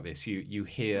talking about this, you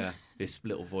hear this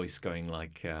little voice going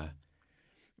like,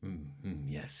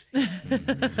 yes.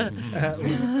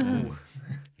 Ooh.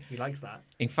 He likes that.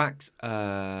 In fact,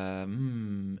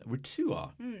 Ritua,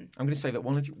 I'm going to say that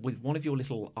with one of your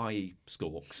little eye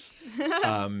stalks,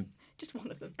 Just one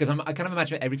of them. because I kind of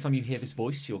imagine every time you hear this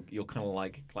voice, you're kind of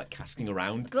like casting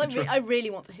around. Because I really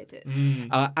want to hit it.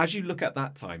 As you look at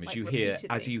that time, Like you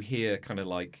repeatedly. hear kind of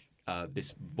like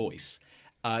this voice,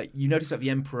 you notice that the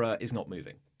Emperor is not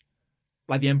moving.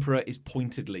 Like the Emperor is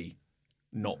pointedly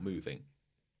not moving.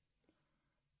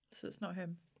 So it's not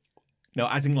him. No,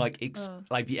 as in like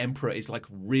like the Emperor is like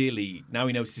really, now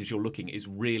he notices you're looking, is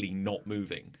really not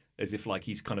moving, as if like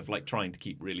he's kind of like trying to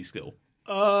keep really still.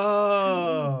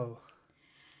 Oh.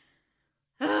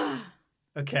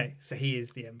 Okay, so he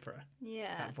is the Emperor.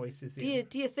 Yeah. That voice is the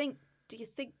Do you think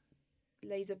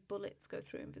laser bullets go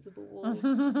through invisible walls?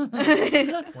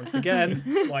 Once again,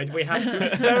 why do we have to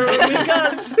experiment with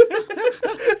guns?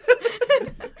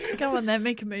 Go on then,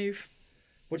 make a move.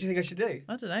 What do you think I should do?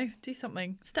 I don't know. Do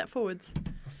something. Step forwards.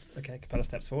 Okay, Capella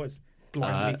steps forwards,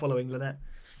 blindly following Lynette.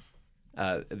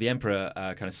 The Emperor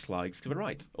kind of slides to the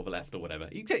right or the left or whatever.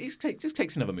 He just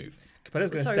takes another move.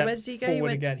 Capella's going to Sorry, where did he step go? He forward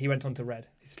went- again. He went on to red.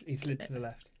 He slid to the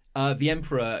left. The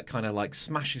Emperor kind of like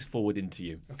smashes forward into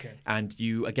you. Okay. And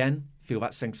you again feel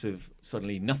that sense of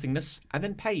suddenly nothingness and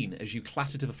then pain as you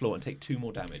clatter to the floor and take 2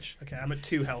 more damage. Okay, I'm at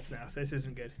 2 health now, so this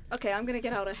isn't good. Okay, I'm gonna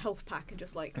get out a health pack and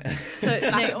just like. So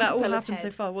slap Nick, it on that all Capella's happened so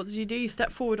head. far. What did you do? You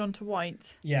step forward onto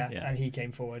white. Yeah, Yeah. and he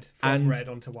came forward from And- red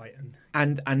onto white.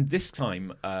 And this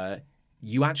time,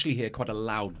 you actually hear quite a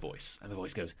loud voice, and the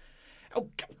voice goes, "Oh,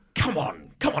 come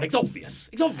on! It's obvious!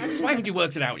 Why haven't you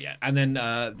worked it out yet?" And then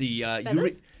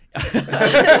Feathers?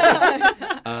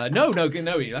 No,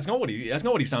 that's not what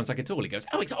he sounds like at all. He goes,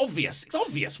 "Oh, it's obvious!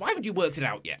 Why haven't you worked it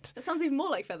out yet?" That sounds even more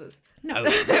like feathers. No,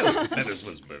 feathers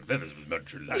was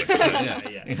much less.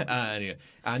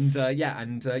 And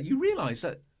you realise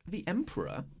that the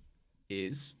Emperor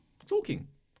is talking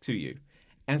to you.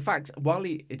 In fact, while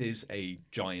it is a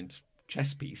giant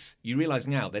chess piece, you realise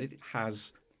now that it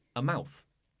has a mouth.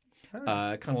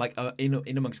 Kind of like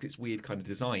in amongst its weird kind of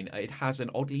design, it has an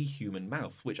oddly human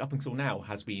mouth, which up until now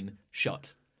has been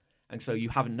shut. And so you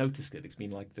haven't noticed it. It's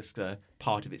been like just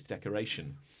part of its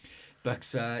decoration.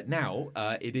 But now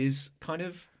it is kind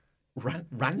of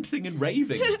ranting and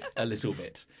raving a little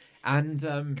bit. And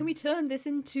Can we turn this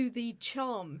into the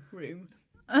charm room?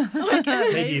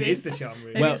 Maybe it is the charm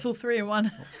room. Maybe it's all 3 in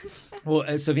one.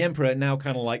 well, so the Emperor now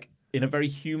kind of like, in a very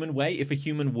human way, if a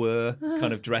human were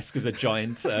kind of dressed as a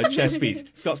giant chess piece,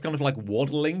 starts kind of like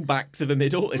waddling back to the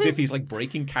middle as if he's like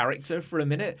breaking character for a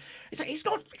minute. It's like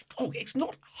it's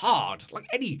not hard. Like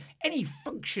any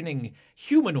functioning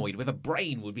humanoid with a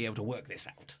brain would be able to work this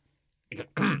out. He goes,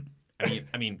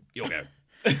 I mean, you'll go.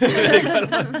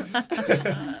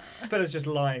 Capella's just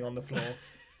lying on the floor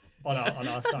on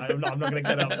our side. I'm not going to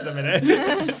get up in a minute.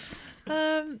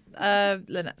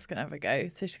 Lynette's going to have a go.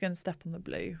 So she's going to step on the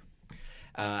blue.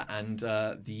 and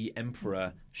the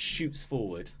Emperor shoots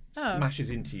forward, Oh.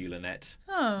 smashes into you, Lynette.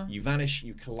 Oh. You vanish,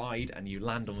 you collide, and you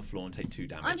land on the floor and take 2 I'm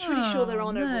damage. pretty sure there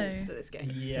are no no. rules to this game.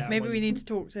 Yeah. Maybe when- we need to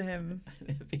talk to him.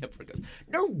 The Emperor goes,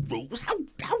 "No rules? How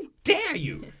dare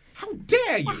you? How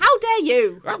dare you?" How dare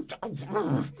you?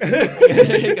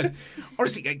 He goes,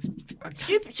 "Honestly,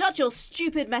 Shut your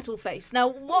stupid metal face. Now,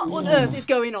 what on earth is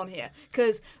going on here?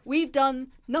 Because we've done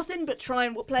nothing but try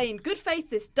and play in good faith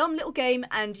this dumb little game,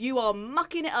 and you are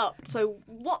mucking it up. So,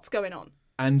 what's going on?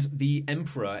 And the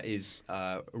Emperor is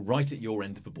right at your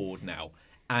end of the board now.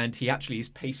 And he actually is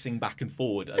pacing back and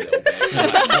forward a little bit, you know,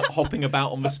 like, hopping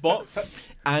about on the spot.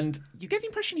 And you get the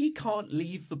impression he can't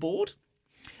leave the board.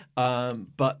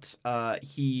 But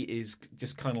he is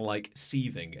just kind of like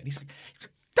seething. And he's like,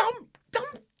 dumb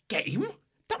game.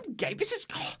 This is...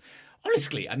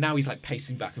 honestly. And now he's like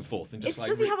pacing back and forth. And just like,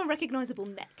 Does he have a recognisable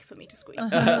neck for me to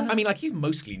squeeze? I mean, like, he's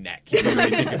mostly neck, if you really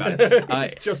think about it.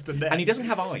 It's just a net. And he doesn't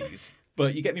have eyes,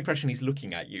 but you get the impression he's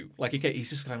looking at you. Like, he's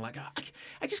just kind of like,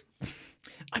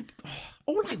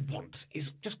 all I want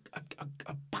is just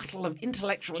a battle of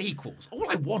intellectual equals. All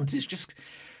I want is just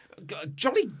a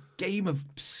jolly game of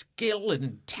skill and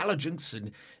intelligence.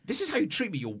 And this is how you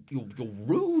treat me. You're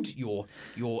rude. You're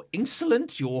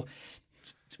insolent. You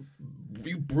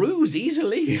bruise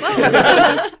easily.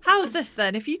 How's this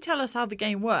then? If you tell us how the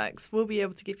game works, we'll be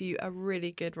able to give you a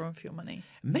really good run for your money.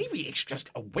 Maybe it's just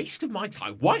a waste of my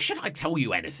time. Why should I tell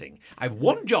you anything? I have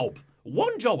one job.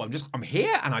 I'm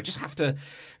here, and I just have to.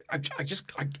 I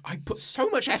put so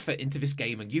much effort into this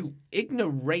game, and you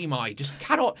ignoramus just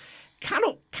cannot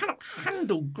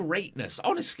handle greatness.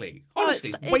 Honestly,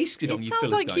 wasted on you, It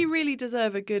sounds Philistine. like you really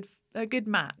deserve a good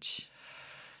match.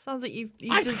 Sounds like you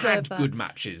I've deserve had that. good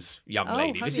matches, young Oh,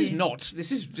 lady. have This is you? not.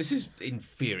 This is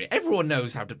inferior. Everyone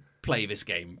knows how to play this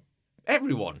game.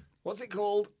 Everyone. What's it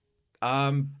called?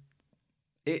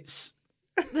 It's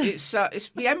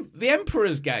the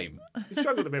Emperor's game. You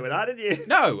struggled a bit with that, didn't you?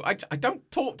 No, I don't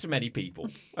talk to many people.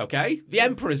 Okay, the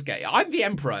Emperor's game. I'm the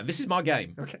Emperor, and this is my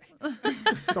game. Okay.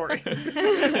 Sorry.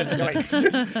 Yikes.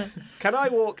 Can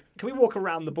we walk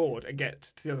around the board and get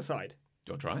to the other side?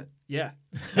 Do you want to try it? Yeah.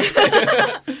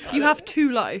 You have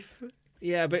 2 life.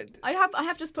 Yeah, but... I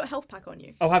have just put a health pack on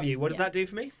you. Oh, have you? What does that do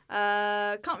for me?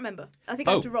 Can't remember. I think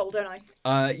I have to roll, don't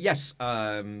I? Yes.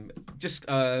 Just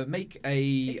make a.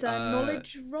 It's a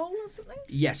knowledge roll or something?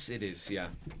 Yes, it is. Yeah.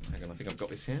 Hang on, I think I've got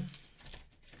this here.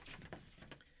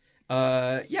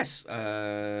 Yes.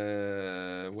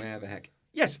 Where the heck?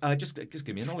 Yes. Just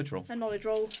give me a knowledge roll. A knowledge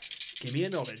roll. Give me a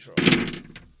knowledge roll.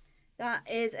 That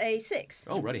is a 6.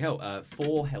 Oh, bloody hell!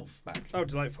 4 health back. Oh,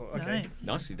 delightful. Okay. Nice.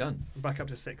 Nicely done. I'm back up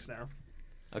to 6 now.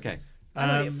 Okay. I'm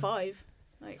already at 5.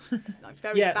 Like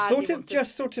very Yeah, badly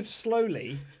sort of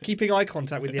slowly, keeping eye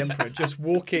contact with the Emperor, just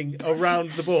walking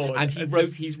around the board. And he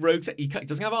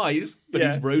doesn't have eyes, but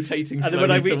Yeah. he's rotating And then slowly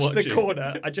when I to reach watch the you.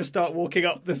 corner, I just start walking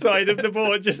up the side of the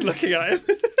board, just looking at him.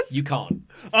 You can't.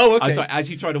 Oh, okay. I'm sorry.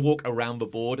 As you try to walk around the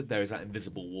board, there is that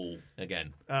invisible wall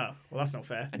again, Oh, well, that's not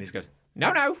fair. and he goes,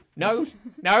 "No.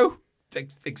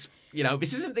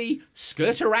 This isn't the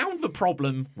skirt around the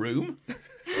problem room.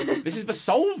 This is the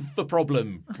solve the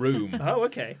problem room." Oh,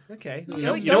 okay. You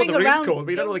know Going what the room's around- called,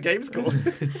 but you don't know what the game's called.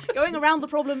 Going around the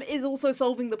problem is also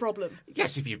solving the problem.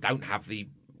 Yes, if you don't have the,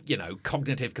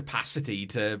 cognitive capacity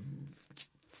to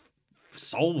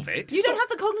solve it. You don't have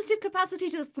the cognitive capacity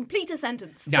to complete a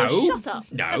sentence. No. So shut up.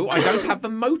 No, I don't have the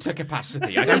motor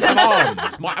capacity. I don't have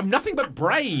arms. I'm nothing but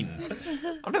brain.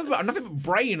 I'm nothing but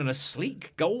brain and a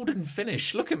sleek golden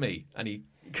finish. Look at me. And he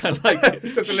kind of like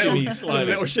Does a little, shimmies does a slightly.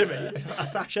 little shimmy, a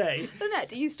sachet. Lynette,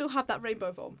 do you still have that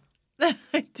rainbow form?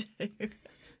 I do.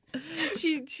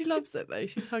 She loves it though.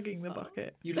 She's hugging the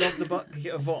bucket. You love the bucket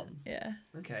of Von. Yeah,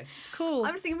 Okay. it's cool.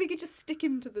 I was thinking we could just stick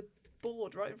him to the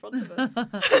board right in front of us.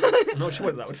 I'm not sure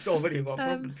whether that would solve any of our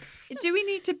problems. Do we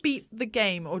need to beat the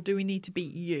game or do we need to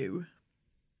beat you?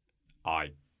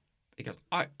 Because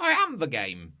I am the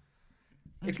game.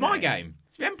 It's my Okay. game.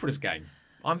 It's the Emperor's game.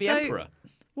 I'm the So- Emperor.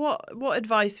 What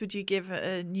advice would you give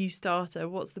a new starter?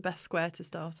 What's the best square to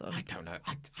start on? I don't know.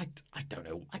 I don't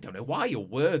know. I don't know why you're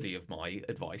worthy of my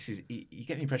advice. You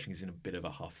get the impression he's in a bit of a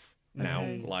huff now.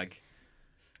 Okay. Like,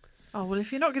 Oh well,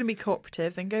 if you're not going to be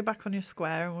cooperative, then go back on your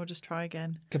square and we'll just try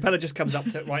again. Capella just comes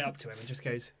right up to him and just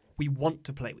goes, "We want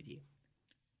to play with you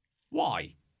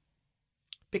why?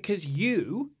 because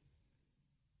you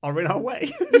are in our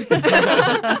way."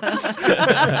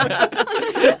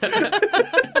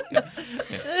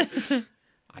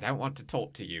 I don't want to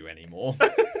talk to you anymore.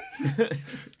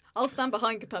 I'll stand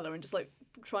behind Capella and just like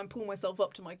try and pull myself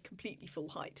up to my completely full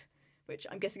height, which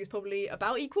I'm guessing is probably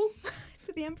about equal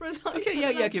to the Emperor's height. Okay,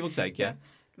 yeah, give or take, yeah.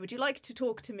 Would you like to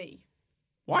talk to me?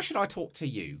 Why should I talk to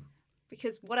you?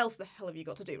 Because what else the hell have you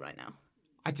got to do right now?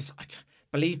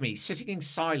 Believe me, sitting in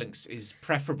silence is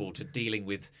preferable to dealing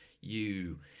with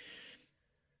you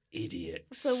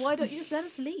idiots. So why don't you just let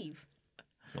us leave?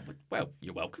 Well,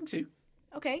 you're welcome to.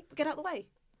 Okay, get out of the way.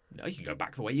 No, you can go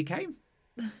back the way you came.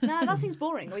 Nah, that seems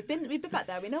boring. We've been back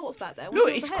there. We know what's back there. No,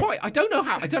 What's it's ahead? quite. I don't know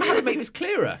how to make this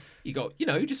clearer.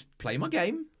 You just play my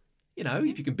game.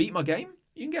 If you can beat my game,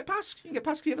 you can get past. You can get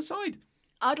past the other side.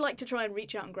 I'd like to try and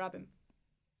reach out and grab him.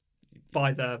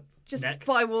 By the Just neck.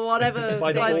 by whatever.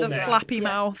 By the By whole the neck. flappy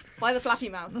mouth. By the flappy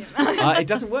mouth. Yeah. It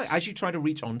doesn't work. As you try to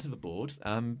reach onto the board,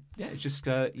 it's just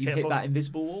you hit that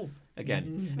invisible wall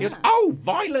again. He goes, "Oh,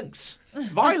 violence!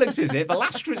 Violence is it? The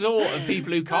last resort of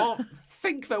people who can't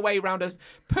think their way around a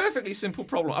perfectly simple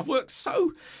problem. I've worked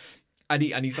so." And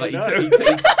he's like,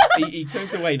 he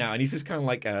turns away now, and he's just kind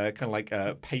of like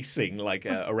pacing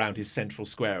around his central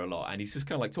square a lot, and he's just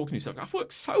kind of like talking to himself. I've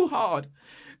worked so hard.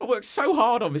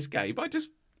 On this game.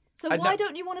 So why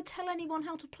don't you want to tell anyone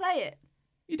how to play it?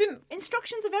 You didn't.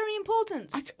 Instructions are very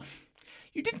important.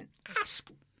 You didn't ask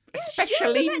Yes,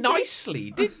 especially you did.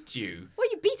 nicely, did you? Well,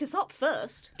 you beat us up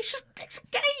first. It's a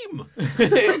game.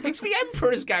 It's the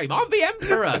Emperor's game. I'm the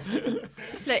Emperor.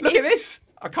 Look at this.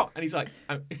 I can't. And he's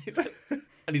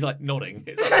like nodding.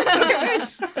 It's like, look at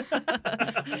this.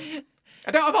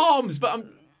 I don't have arms, but I'm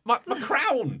my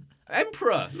crown.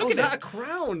 Emperor. Look at that it. a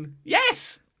crown?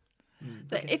 Yes.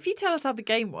 If you tell us how the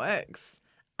game works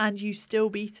and you still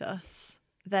beat us,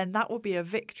 then that will be a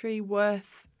victory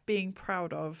worth being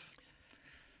proud of.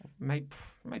 Maybe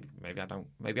I don't.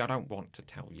 Maybe I don't want to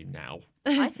tell you now.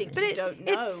 I think you don't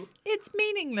know. It's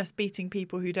meaningless beating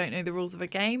people who don't know the rules of a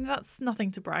game. That's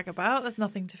nothing to brag about. That's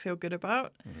nothing to feel good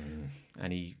about.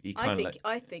 And he kind of.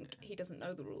 I think he doesn't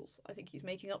know the rules. I think he's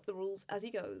making up the rules as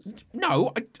he goes.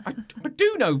 No, I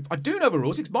do know. I do know the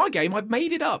rules. It's my game. I've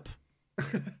made it up.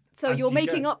 So As you're you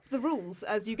making go. up the rules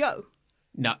as you go.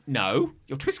 No,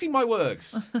 you're twisting my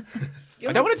words.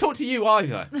 I don't want to talk to you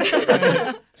either.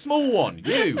 Small one,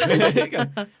 you.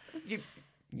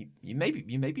 You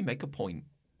maybe make a point.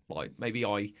 Like maybe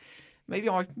I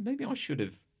should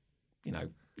have.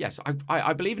 Yes,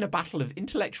 I believe in a battle of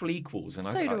intellectual equals, and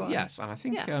So do I. Yes, and I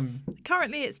think Yes.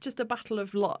 Currently, it's just a battle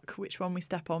of luck, which one we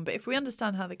step on. But if we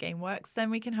understand how the game works, then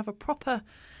we can have a proper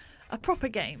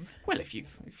game. well, if you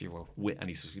were, and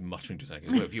he's muttering to himself,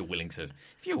 well, if you're willing to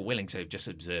just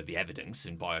observe the evidence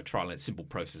and by a simple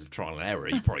process of trial and error,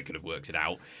 you probably could have worked it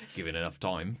out given enough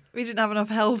time. We didn't have enough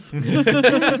health.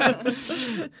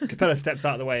 Capella steps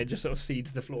out of the way and just sort of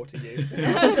cedes the floor to you.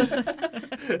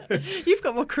 You've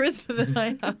got more charisma than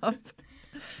I have.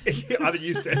 I haven't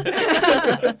used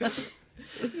it.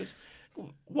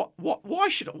 Why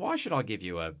should I give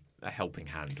you a helping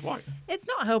hand? Why? It's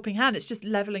not a helping hand. It's just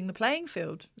leveling the playing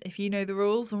field. If you know the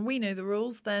rules and we know the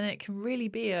rules, then it can really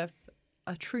be a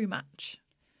true match.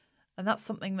 And that's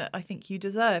something that I think you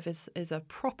deserve is a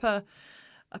proper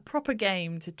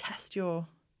game to test your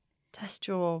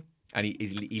And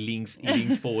he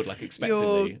leans forward like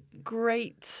expectantly. your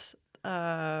great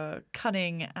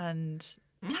cunning and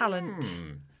talent.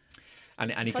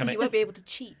 And he Plus, kind you of won't be able to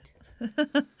cheat.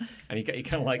 and he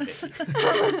kind of like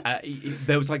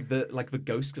there was like the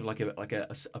ghost of like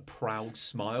a proud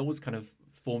smile was kind of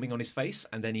forming on his face,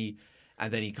 and then he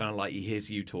kind of like he hears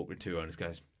you talk to Ritua and just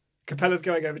goes. Capella's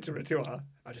going over to Ritua.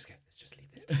 I'll just go, let's just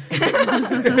leave this.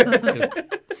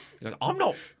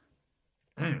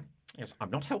 He goes, I'm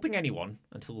not helping anyone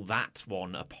until that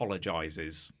one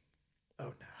apologises.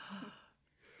 Oh no.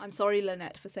 I'm sorry,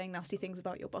 Lynette, for saying nasty things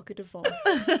about your bucket of vomit.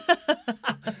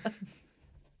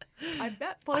 I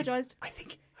apologised. I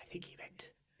think he meant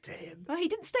to him. Oh, he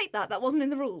didn't state that. That wasn't in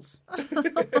the rules.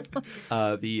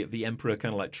 The Emperor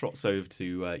kind of like trots over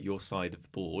to your side of the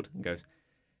board and goes,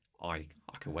 I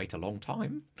can wait a long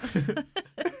time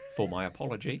for my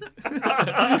apology.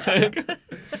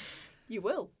 You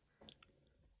will.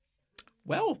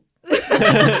 Well,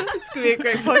 This could be a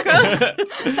great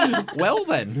podcast. well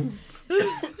then.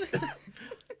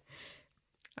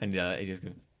 And he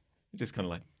just kind of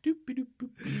like doop doop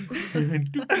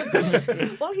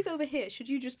boop. While he's over here, should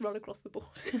you just run across the board?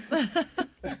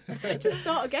 Just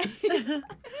start again.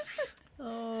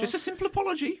 Just a simple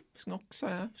apology. It's not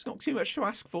too much to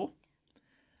ask for.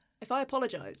 If I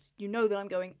apologise, you know that I'm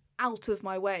going out of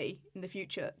my way in the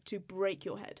future to break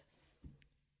your head.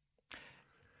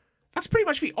 That's pretty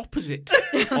much the opposite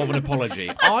of an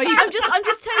apology. I'm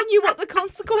just telling you what the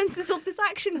consequences of this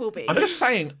action will be. I'm just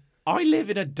saying, I live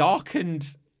in a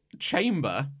darkened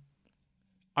chamber.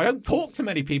 I don't talk to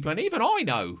many people, and even I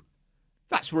know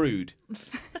that's rude.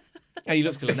 And he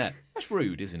looks to Lynette. That's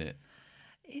rude, isn't it?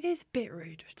 It is a bit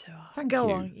rude to her. Thank Go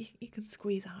you. on, you can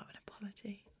squeeze out an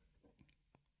apology.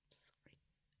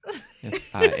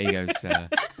 He goes,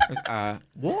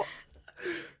 what?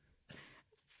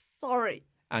 Sorry.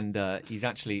 And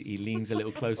he leans a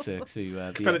little closer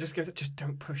to Capella just goes, just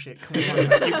don't push it. Come on,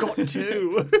 you've got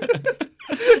to.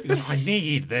 He goes, I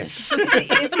need this.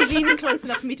 Is he leaning close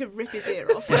enough for me to rip his ear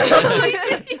off? What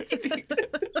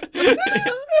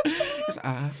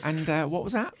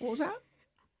was that? What was that?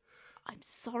 I'm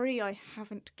sorry I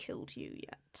haven't killed you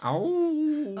yet.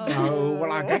 Oh no.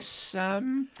 Well, I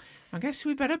guess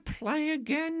we better play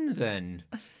again then.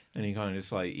 And he kind of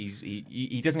just like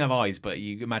he doesn't have eyes, but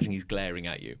you imagine he's glaring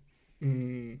at you.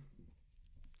 Mm.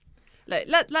 Look,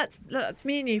 let's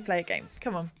me and you play a game.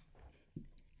 Come on.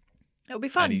 It'll be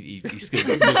fun. And he's still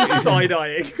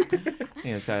Side-eyeing.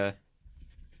 He goes,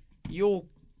 your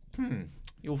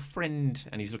friend,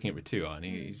 and he's looking at Ritua, and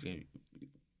he's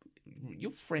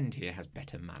your friend here has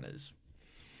better manners.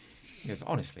 He goes,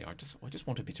 honestly, I just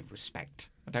want a bit of respect.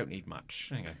 I don't need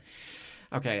much. I go,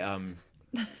 okay.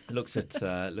 Looks at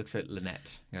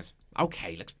Lynette. He goes,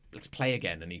 okay, let's play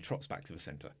again, and he trots back to the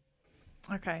centre.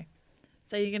 Okay.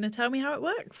 So you're going to tell me how it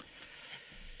works?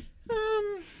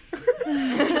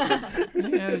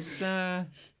 He goes,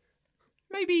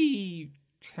 maybe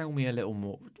tell me a little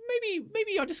more.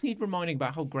 Maybe I just need reminding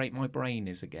about how great my brain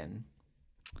is again.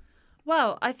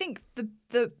 Well, I think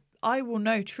the I will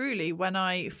know truly when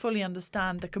I fully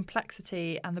understand the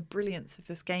complexity and the brilliance of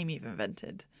this game you've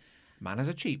invented. Manners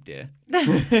are cheap, dear.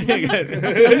 Just,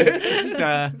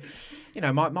 my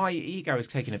ego has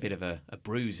taken a bit of a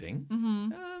bruising.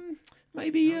 Mm-hmm.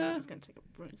 Maybe. It's going to take a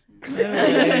bruising.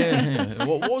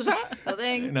 What was that?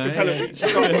 Nothing. No.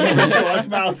 Capella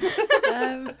mouth.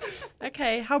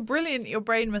 Okay, how brilliant your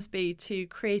brain must be to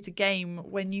create a game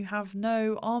when you have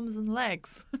no arms and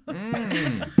legs.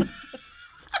 And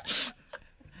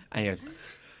he goes,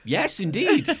 yes,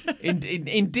 indeed.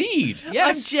 Indeed.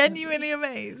 Yes. I'm genuinely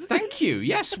amazed. Thank you.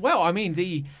 Yes. Well, I mean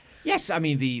the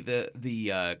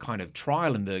kind of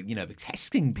trial and the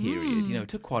testing period,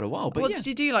 took quite a while. But what did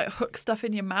you do? Like hook stuff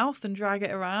in your mouth and drag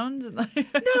it around?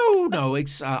 No.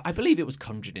 It's I believe it was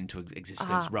conjured into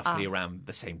existence roughly around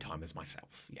the same time as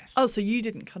myself. Yes. Oh, so you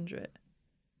didn't conjure it?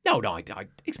 No.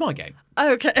 It's my game.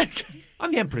 Oh, okay.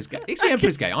 I'm the Emperor's game. It's the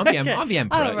Emperor's game. I'm the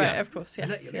Emperor. Oh, right. Yeah. Of course.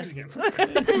 Yes. Yeah.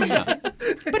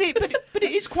 But it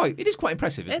is quite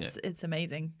impressive, isn't it? It's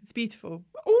amazing. It's beautiful.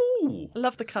 Ooh. I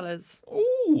love the colours.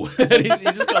 Ooh. And he's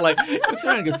just got looks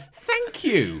around and goes, thank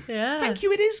you. Yeah. Thank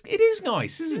you. It is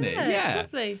nice, isn't it? Yeah.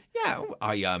 It's lovely. Yeah.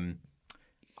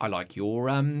 I like your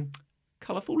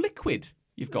colourful liquid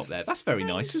you've got there. That's very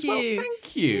nice as well. you.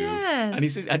 Thank you.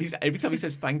 Yes. And he's every time he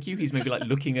says thank you, he's maybe like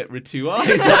looking at Ritua.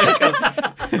 He's like,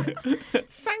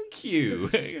 thank you.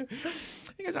 He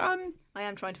goes, I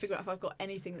am trying to figure out if I've got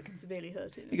anything that can severely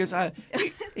hurt him. He goes,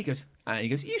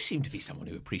 you seem to be someone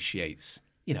who appreciates,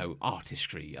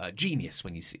 artistry, genius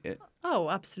when you see it. Oh,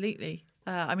 absolutely.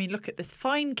 I mean, look at this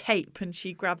fine cape, and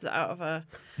she grabs it out of her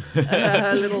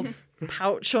little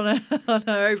pouch on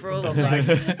her overalls,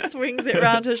 and swings it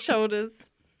around her shoulders.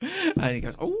 And he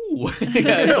goes, oh,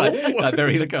 like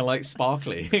very kind of like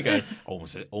sparkly. He goes,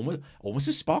 almost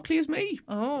as sparkly as me.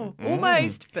 Oh,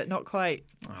 almost, but not quite.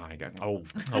 Oh, I go,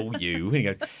 oh, you. He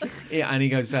goes, yeah, and he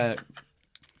goes, you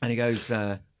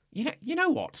know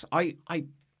what? I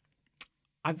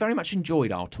very much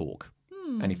enjoyed our talk.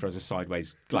 And he throws a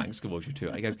sideways glance towards you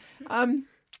too. He goes,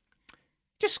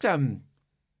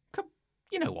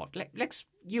 you know what? Let's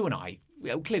you and I.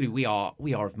 Clearly, we are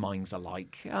of minds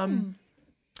alike.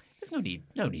 There's no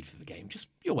need for the game. Just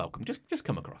you're welcome. Just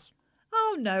come across.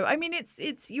 Oh no! I mean,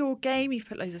 it's your game. You've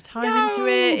put loads of time into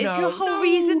it. It's your whole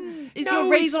reason. It's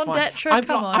your raison d'etre.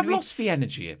 I've lost the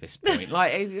energy at this point.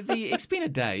 It's been a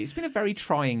day. It's been a very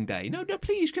trying day. No,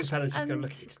 please just. Capella's just going to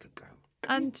look at you. Just go.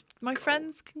 And my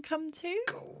friends can come too?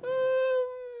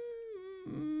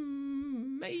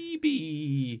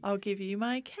 Maybe. I'll give you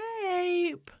my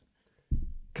cape.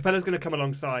 Capella's going to come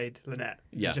alongside Lynette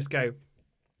Yeah. and just go,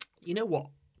 you know what?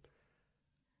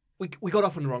 We got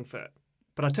off on the wrong foot.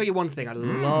 But I'll tell you one thing I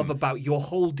love about your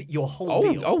whole deal.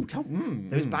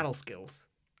 Those battle skills.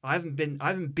 I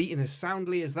haven't beaten as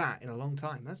soundly as that in a long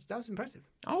time. That's impressive.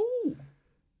 Oh,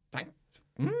 thank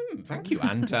you.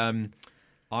 And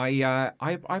I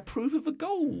approve of the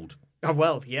gold. Oh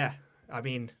well, yeah. I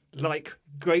mean, like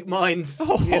great minds.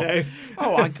 I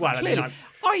mean,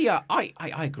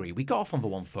 I agree. We got off on the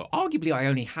one foot. Arguably, I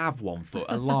only have 1 foot,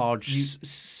 a large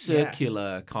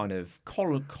circular kind of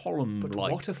column. But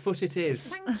like. what a foot it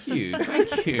is! Thank you.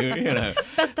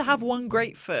 Best to have one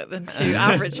great foot than 2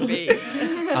 average feet.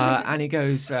 And he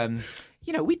goes,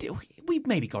 we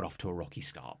maybe got off to a rocky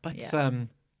start, but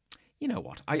you know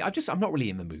what? I'm not really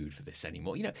in the mood for this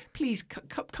anymore. Please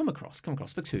come across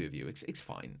for two of you. It's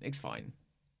fine. It's fine.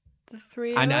 The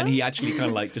three of And us? he actually kind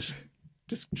of like just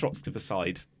trots to the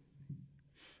side.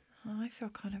 Oh, I feel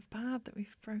kind of bad that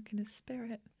we've broken his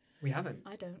spirit. We haven't.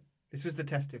 I don't. This was the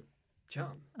test of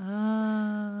charm,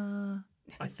 Ah.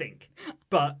 I think.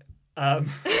 But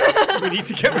we need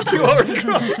to get Ritual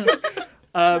across.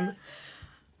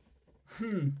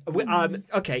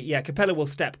 Okay, yeah, Capella will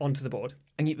step onto the board.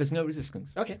 And there's no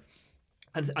resistance. Okay.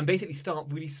 And basically start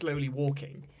really slowly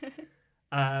walking.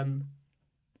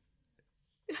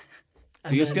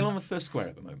 So you're still on the first square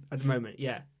at the moment. At the moment,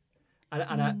 yeah.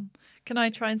 And Can I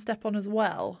try and step on as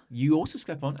well? You also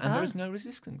step on, and Ah. there is no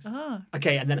resistance. Ah.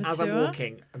 okay, and then as I'm Ritua?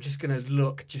 walking, I'm just going to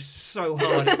look just so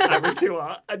hard at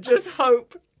Ritua and just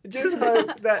hope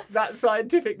that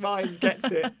scientific mind gets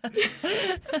it.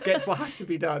 Gets what has to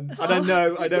be done. And I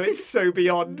know it's so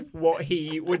beyond what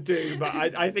he would do, but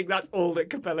I think that's all that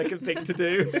Capella can think to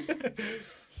do.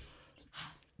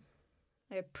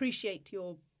 I appreciate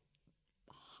your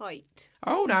height.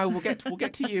 Oh no, we'll get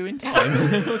to you in time.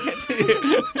 We'll get to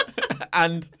you.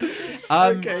 And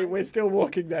Okay, we're still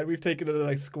walking then. We've taken a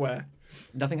nice square.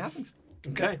 nothing happens.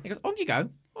 Okay. He goes, on you go,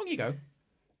 on you go.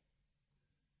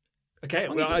 Okay,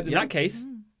 Oh, well, in yeah. that case,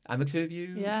 And the two of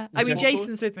you. Yeah. will I mean, jump forward.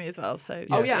 Jason's with me as well, so.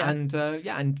 Oh yeah, yeah.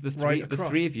 and the Right the across.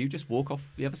 three of you just walk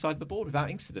off the other side of the board without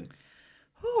incident.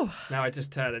 Whew. now I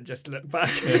just turn and just look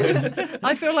back.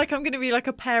 I feel like I'm going to be like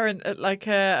a parent at like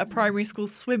a primary school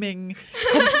swimming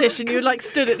competition. You're like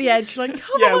stood at the edge, like,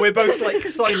 come Yeah, on. we're both like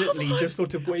silently just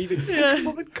sort of waving. Yeah.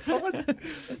 Come on.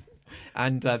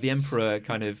 And the Emperor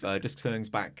kind of just turns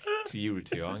back to you,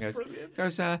 Ritu, and goes,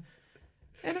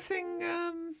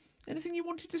 anything you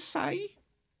wanted to say?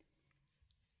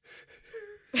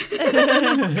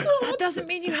 That doesn't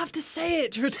mean you have to say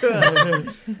it,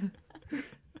 Ritua.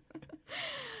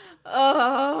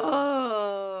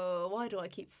 Oh, why do I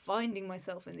keep finding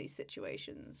myself in these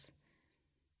situations?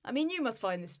 I mean, you must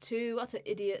find this too. Utter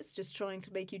idiots just trying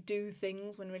to make you do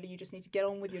things when really you just need to get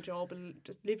on with your job and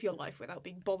just live your life without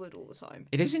being bothered all the time.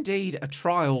 It is indeed a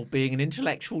trial being an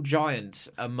intellectual giant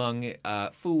among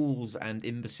fools and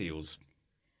imbeciles.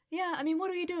 Yeah, I mean,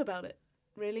 what do you do about it,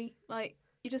 really? Like,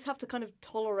 you just have to kind of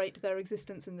tolerate their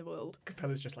existence in the world.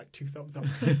 Capella's just like 2 thumbs up.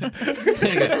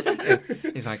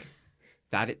 He's like,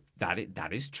 that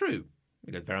is true.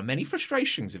 Because there are many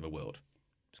frustrations in the world.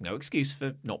 There's no excuse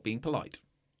for not being polite.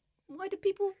 Why do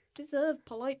people deserve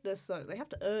politeness, though? They have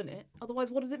to earn it. Otherwise,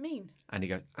 what does it mean? And he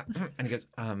goes,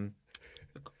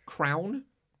 crown?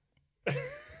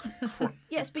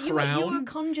 Yes, but you Crown? were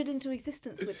conjured into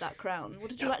existence with that crown. What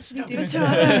did you actually do no, to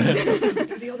it?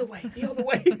 No, the other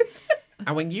way.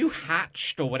 And when you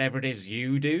hatched, or whatever it is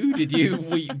you do,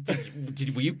 were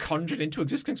you conjured into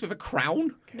existence with a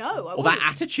crown? No, I Or wasn't.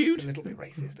 that attitude? It's a little bit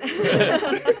racist.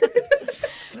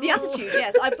 The attitude,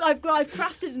 yes. I've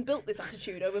crafted and built this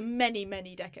attitude over many,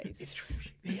 many decades. It's true.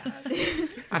 Yeah.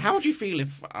 And how would you feel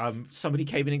if somebody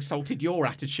came and insulted your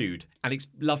attitude and its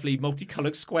lovely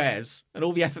multicoloured squares and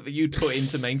all the effort that you'd put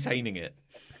into maintaining it?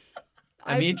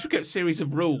 And the intricate series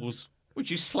of rules which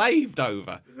you slaved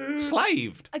over.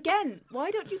 Slaved. Again,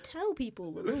 why don't you tell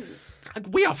people the rules?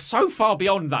 We are so far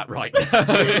beyond that right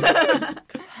now.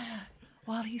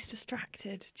 While he's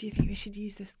distracted, do you think we should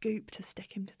use this goop to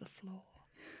stick him to the floor?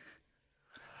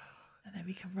 And then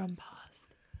we can run past.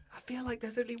 I feel like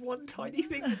there's only one tiny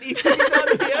thing that needs to be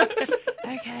done here.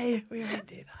 Okay, we won't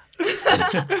do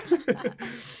that.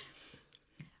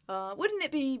 Wouldn't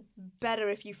it be better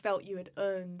if you felt you had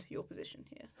earned your position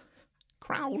here?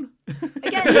 Crown.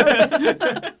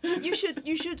 Again, you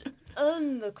should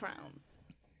earn the crown.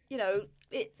 You know,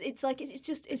 it's like it's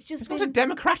just It's not a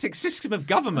democratic system of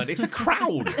government. It's a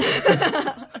crown.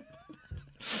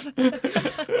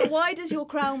 But why does your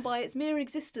crown, by its mere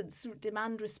existence,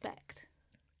 demand respect?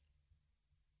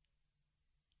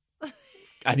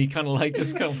 And he kind of like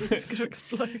just kind of It's going to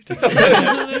explode.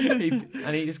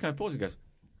 and he just kind of pauses and goes,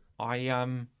 I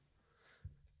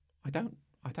don't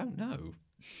know. You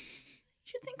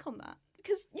should think on that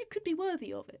because you could be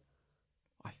worthy of it.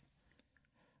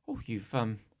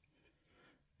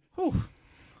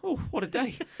 What a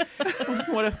day.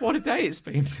 what a day it's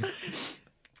been.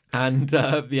 And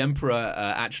the Emperor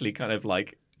actually kind of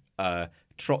like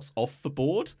trots off the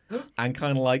board and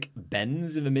kind of like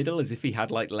bends in the middle as if he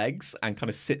had like legs and kind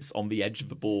of sits on the edge of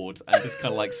the board and just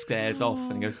kind of like stares off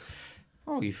and he goes,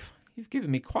 "Oh, you've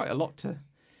given me quite a lot to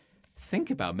think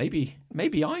about. Maybe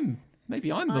I'm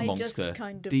the I monster just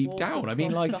kind of deep walk down. I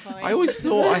mean, across like behind. I always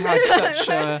thought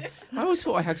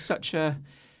I had such a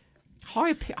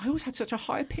I always had such a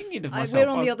high opinion of myself.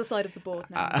 We're on the other side of the board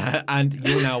now. And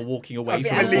you're now walking away from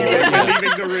Yeah. the board. We're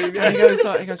leaving the room.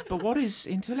 And he goes, but what is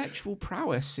intellectual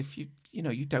prowess if you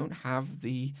don't have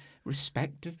the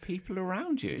respect of people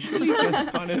around you? It's really just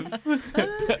kind of...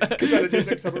 Camilla just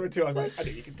looks up at her too. I was like, I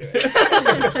knew you could do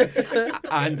it.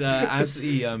 And as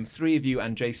the three of you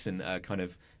and Jason kind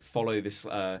of follow this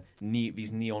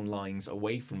these neon lines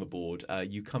away from the board,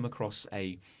 you come across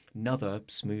another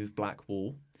smooth black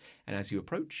wall. And as you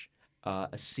approach,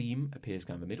 a seam appears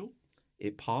down the middle.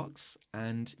 It parks,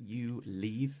 and you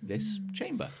leave this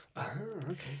chamber.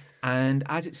 Okay. And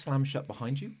as it slams shut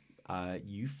behind you,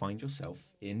 you find yourself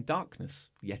in darkness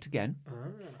yet again.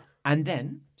 And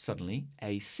then, suddenly,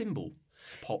 a symbol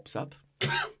pops up.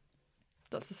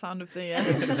 That's the sound of the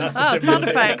That's the sound symbol.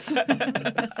 effects.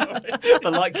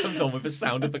 The light comes on with the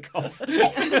sound of the cough.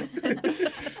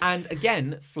 And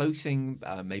again, floating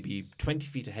maybe 20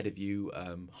 feet ahead of you,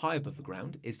 high above the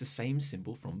ground, is the same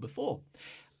symbol from before.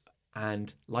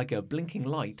 And like a blinking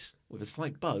light with a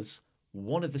slight buzz,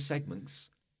 one of the segments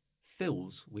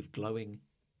fills with glowing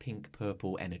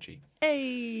pink-purple energy.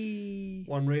 Hey,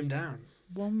 One room down.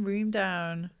 one room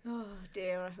down. Oh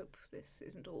dear, I hope this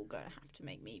isn't all going to have to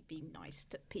make me be nice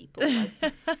to people.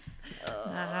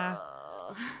 Nah.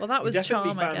 Well, that was You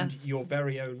definitely charm, I found guess. your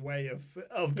very own way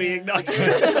of being nice.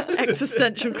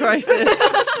 Existential crisis.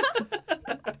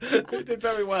 You did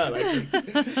very well, I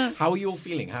think. How are you all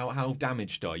feeling? How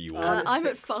damaged are you all? I'm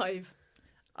at 6. 5.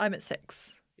 I'm at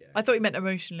 6. Yeah. I thought you meant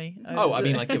emotionally. Oh, I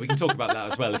mean, like, yeah, we can talk about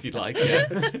that as well if you'd like.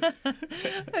 Yeah.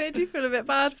 I do feel a bit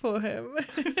bad for him.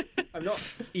 I'm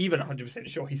not even 100%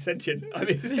 sure he's sentient. I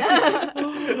mean,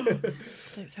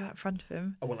 Don't say that in front of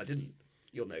him. oh, well, I didn't.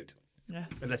 You'll note,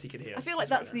 Yes. unless he can hear. I feel like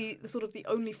that's the sort of the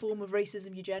only form of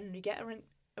racism you generally get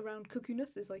around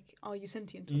cuckoo-ness is like, are you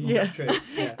sentient or not? Yeah. That's true.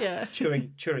 Yeah. Yeah.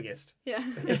 Turingist.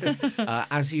 Yeah.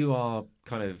 As you are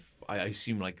kind of, I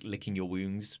assume, like licking your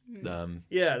wounds,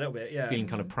 Yeah, a little bit. Yeah. feeling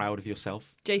kind of proud of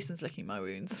yourself. Jason's licking my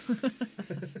wounds.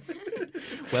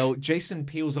 Well, Jason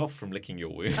peels off from licking your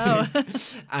wounds Oh.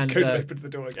 and Goes and opens the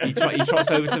door again. he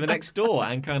trots over to the next door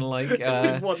and kind of like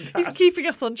This is one He's task. keeping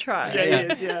us on track. Yeah,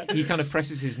 he is. Yeah. he kind of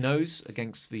presses his nose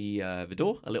against the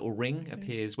door. A little ring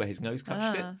appears where his nose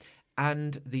touched it,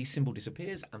 and the symbol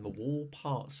disappears, and the wall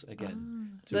parts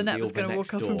again. To The net reveal was going to walk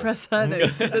next up door. and press her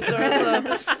nose to the door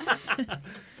as well.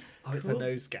 Oh, it's a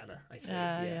nose scanner. I see.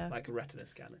 Yeah, Yeah, yeah. like a retina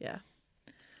scanner. Yeah.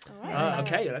 All right.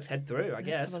 Okay, let's head through. I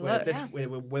guess have a we're,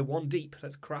 look. we're one deep.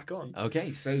 Let's crack on.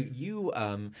 Okay, so you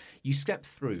step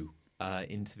through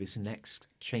into this next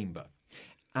chamber,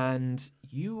 and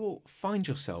you find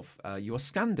yourself you are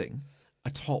standing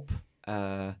atop.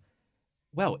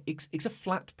 Well, it's a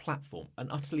flat platform, an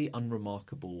utterly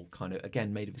unremarkable kind of,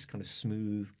 again, made of this kind of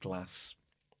smooth glass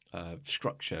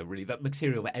structure, really, that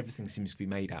material that everything seems to be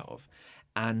made out of.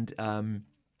 And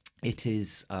it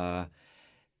is,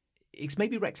 it's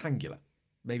maybe rectangular,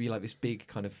 maybe like this big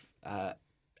kind of,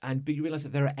 but you realise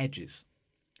that there are edges.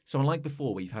 So unlike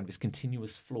before, where you've had this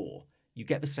continuous floor, you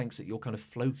get the sense that you're kind of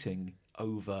floating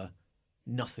over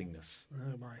nothingness,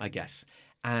 Oh my. I guess.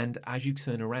 And as you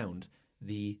turn around,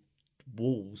 the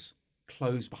walls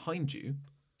close behind you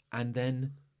and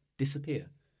then disappear.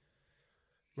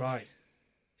 Right.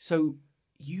 So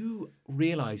you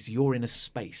realise you're in a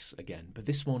space again, but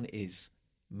this one is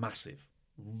massive,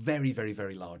 very, very,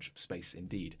 very large space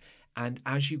indeed. And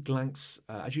as you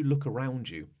as you look around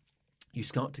you, you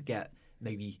start to get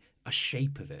maybe a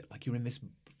shape of it, like you're in this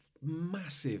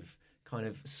massive kind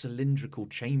of cylindrical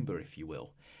chamber, if you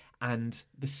will. And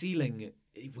the ceiling,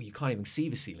 well, you can't even see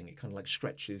the ceiling. It kind of like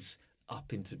stretches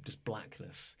up into just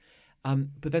blackness.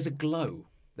 But there's a glow.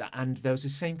 And there was the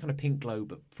same kind of pink glow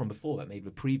but from before that made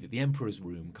the Emperor's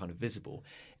room kind of visible,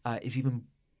 is even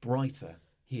brighter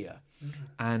here. Mm-hmm.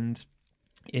 And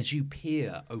as you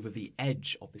peer over the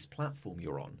edge of this platform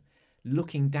you're on,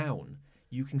 looking down,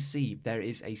 you can see there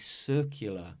is a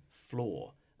circular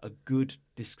floor a good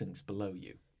distance below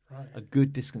you. Right. A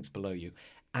good distance below you.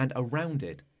 And around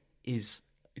it is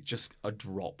just a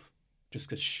drop,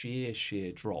 just a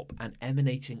sheer drop. And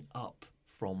emanating up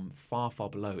from far, far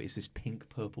below is this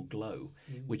pink-purple glow,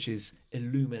 which is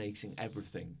illuminating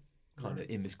everything kind of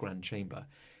in this grand chamber.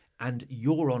 And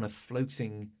you're on a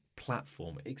floating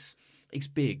platform. It's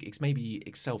big. It's maybe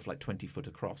itself like 20 foot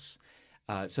across.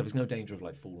 So there's no danger of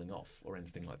like falling off or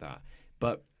anything like that.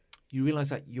 But you realise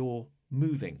that you're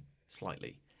moving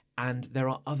slightly. And there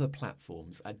are other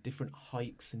platforms at different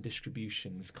heights and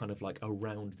distributions kind of like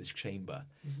around this chamber.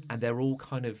 Mm-hmm. And they're all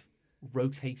kind of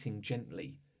rotating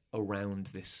gently around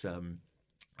this,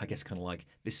 I guess, kind of like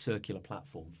this circular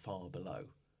platform far below.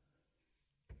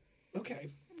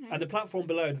 Okay. And the platform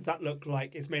below, does that look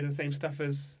like it's made of the same stuff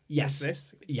as Yes.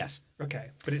 this? Yes.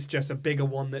 Okay, but it's just a bigger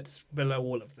one that's below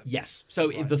all of them. Yes. So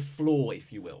Right. the floor,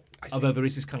 if you will. I see. Although there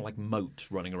is this kind of like moat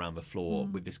running around the floor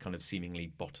with this kind of seemingly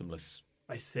bottomless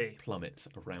I see. plummet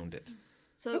around it.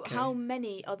 So Okay. how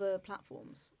many other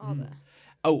platforms are there?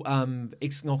 Oh,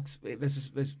 Ixnox.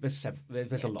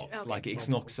 There's a lot. Okay. Like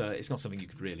Ixnox, it's not something you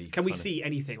could really. Can we kind of- see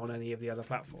anything on any of the other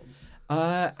platforms?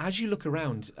 As you look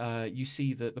around, you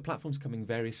see that the platforms come in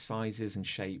various sizes and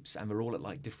shapes, and they're all at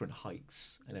like different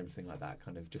heights and everything like that,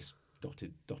 kind of just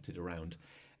dotted around.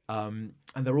 And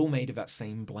they're all made of that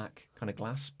same black kind of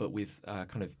glass, but with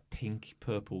kind of pink,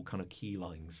 purple kind of key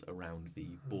lines around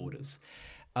the borders.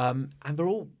 And they're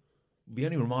all. The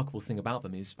only remarkable thing about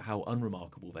them is how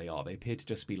unremarkable they are. They appear to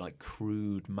just be like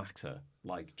crude matter.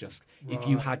 Like just if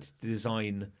you had to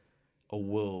design a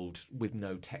world with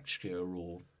no texture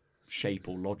or shape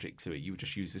or logic to it, you would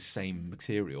just use the same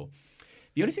material.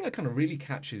 The only thing that kind of really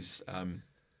catches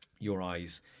your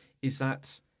eyes is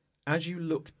that as you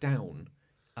look down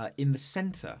in the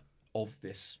center of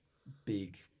this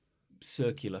big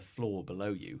circular floor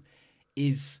below you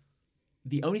is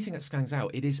the only thing that stands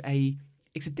out. It's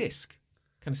a disc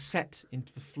kind of set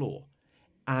into the floor,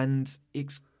 and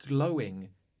it's glowing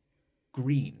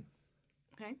green.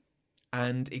 Okay.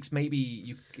 And it's maybe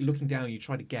you looking down, you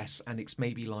try to guess, and it's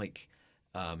maybe like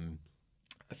a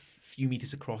few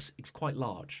meters across. It's quite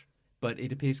large, but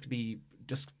it appears to be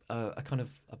just a kind of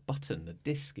a button, a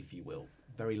disc, if you will,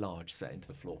 very large, set into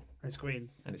the floor, It's green.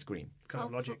 and it's green. Kind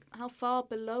of logic. How far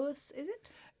below us is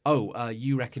it? Oh,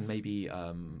 you reckon maybe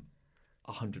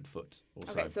 100 foot or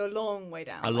so. Okay, so a long way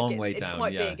down. A long it's, way it's down,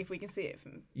 quite yeah. big if we can see it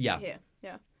from Yeah. here.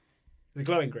 Yeah. Is it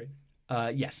glowing green?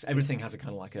 Yes, everything has a kind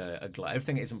of like a glow.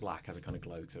 Everything that isn't black has a kind of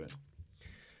glow to it.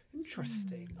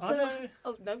 Interesting. So,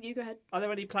 oh no, you go ahead. Are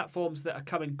there any platforms that are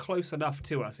coming close enough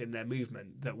to us in their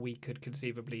movement that we could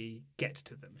conceivably get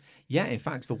to them? Yeah, in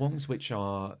fact, the ones which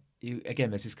are again,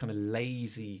 there's this kind of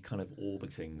lazy kind of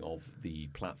orbiting of the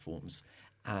platforms,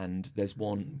 and there's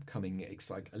one coming. It's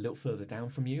like a little further down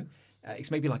from you.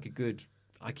 It's maybe like a good.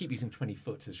 I keep using 20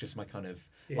 foot as just my kind of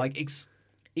like it's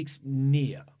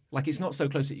near. Like it's not so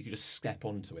close that you could just step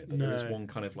onto it, but there is No. one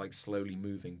kind of like slowly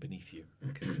moving beneath you.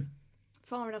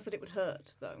 Far enough that it would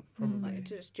hurt, though. Probably. Like,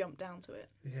 to just jump down to it.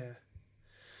 Yeah.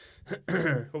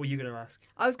 What were you going to ask?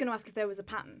 I was going to ask if there was a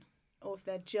pattern, or if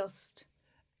they're just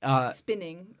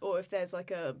spinning, or if there's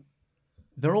like a.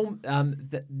 They're all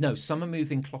no. Some are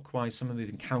moving clockwise, some are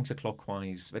moving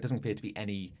counterclockwise. There doesn't appear to be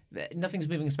any. Nothing's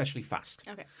moving especially fast.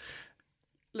 Okay.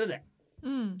 Lynette,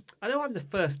 I know I'm the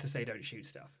first to say don't shoot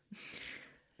stuff,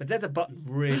 but there's a button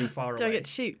really far Do away. I get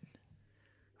to shoot?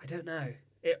 I don't know.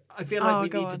 I feel like Oh, we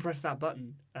go need to on. press that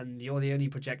button, and you're the only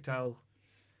projectile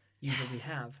user we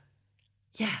have.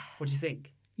 Yeah. What do you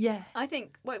think? Yeah. I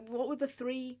think. Wait, what were the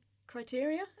 3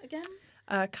 criteria again?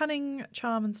 Cunning,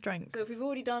 charm, and strength. So if we've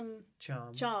already done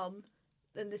Charm.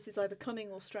 then this is either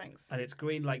cunning or strength. And it's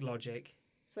green like logic,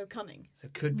 So cunning. so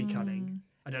it could be cunning.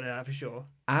 I don't know that for sure.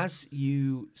 As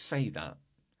you say that,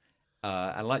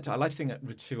 I like to think that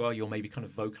Ritua, you're maybe kind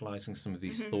of vocalizing some of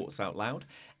these thoughts out loud,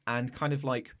 and kind of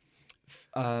like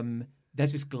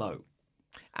there's this glow,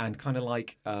 and kind of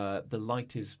like the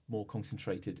light is more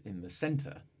concentrated in the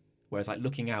center, whereas like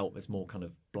looking out, there's more kind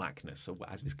of blackness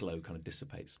as this glow kind of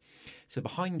dissipates. So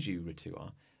behind you,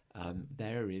 Ritua,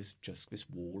 there is just this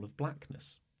wall of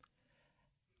blackness.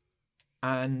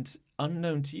 And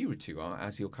unknown to you, Ritua,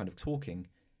 as you're kind of talking,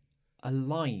 a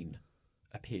line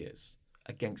appears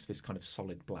against this kind of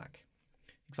solid black.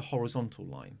 It's a horizontal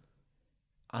line.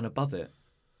 And above it,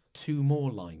 2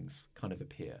 more lines kind of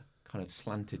appear, kind of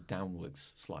slanted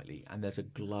downwards slightly. And there's a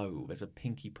glow, there's a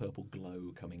pinky purple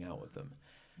glow coming out of them.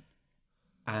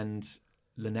 And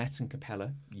Lynette and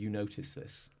Capella, you notice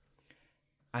this.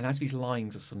 And as these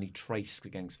lines are suddenly traced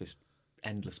against this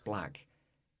endless black,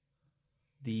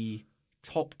 the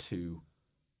top 2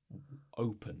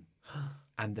 open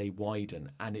and they widen,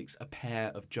 and it's a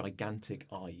pair of gigantic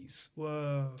eyes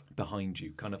Whoa. behind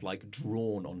you, kind of like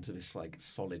drawn onto this like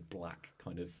solid black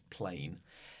kind of plane,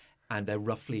 and they're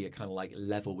roughly at kind of like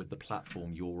level with the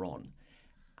platform you're on.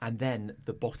 And then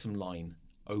the bottom line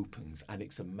opens and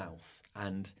it's a mouth,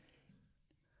 and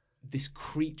this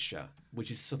creature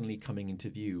which is suddenly coming into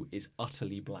view is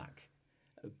utterly black,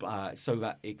 so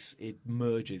that it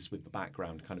merges with the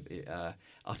background kind of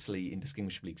utterly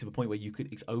indistinguishably, to the point where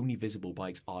it's only visible by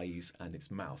its eyes and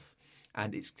its mouth,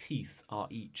 and its teeth are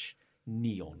each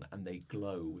neon and they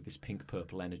glow with this pink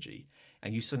purple energy.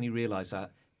 And you suddenly realize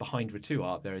that behind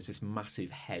Ritua there is this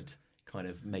massive head kind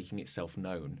of making itself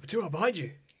known. Two are behind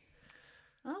you.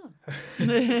 Oh.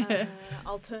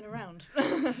 I'll turn around.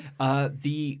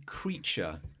 The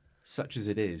creature, such as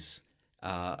it is,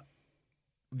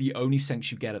 the only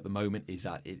sense you get at the moment is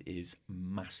that it is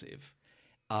massive.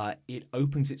 It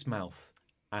opens its mouth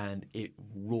and it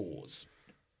roars.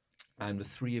 And the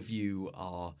three of you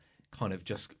are kind of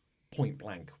just point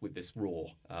blank with this roar,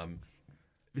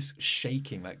 this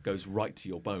shaking that goes right to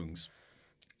your bones.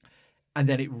 And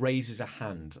then it raises a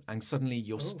hand, and suddenly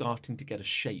you're starting to get a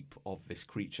shape of this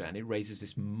creature, and it raises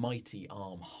this mighty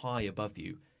arm high above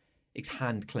you, its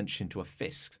hand clenched into a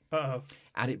fist. Uh-oh.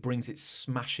 And it brings it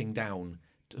smashing down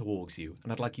towards you.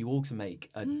 And I'd like you all to make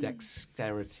a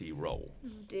dexterity roll. Oh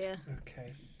dear.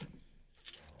 Okay.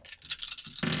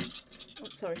 Oh,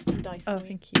 sorry, some dice. Oh, for me.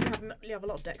 thank you. You have a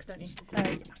lot of decks, don't you?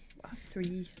 Yeah.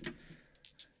 3.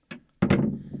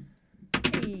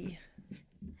 3.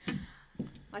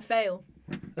 I fail.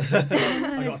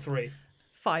 I got a 3.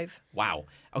 5. Wow.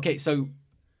 Okay, so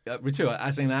Ritua,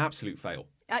 as an absolute fail.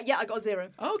 Yeah, I got a 0.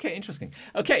 Okay, interesting.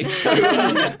 Okay, so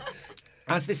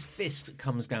as this fist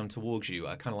comes down towards you,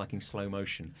 kind of like in slow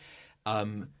motion,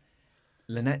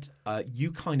 Lynette,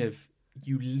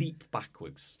 you leap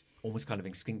backwards, almost kind of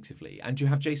instinctively. And do you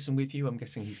have Jason with you? I'm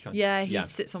guessing he's kind of... Yeah, he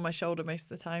sits on my shoulder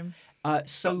most of the time.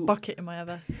 So Got a bucket in my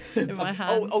my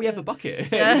hand. Oh, you have a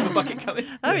bucket. Yeah. Is the bucket coming?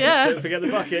 Oh, yeah. Don't forget the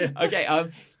bucket.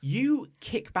 Okay, you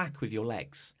kick back with your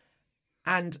legs,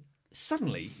 and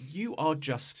suddenly you are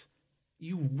just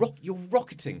you're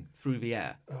rocketing through the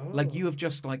air, like you have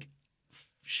just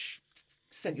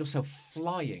sent yourself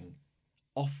flying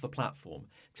off the platform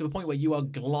to the point where you are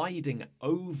gliding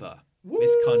over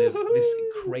this kind of this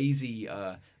crazy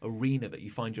arena that you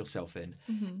find yourself in,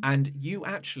 and you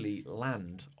actually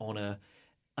land on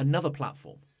another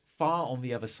platform far on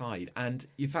the other side, and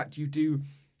in fact you do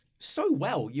so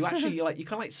well. You actually you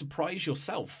kind of surprise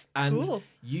yourself, and Cool.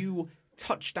 you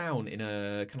touch down in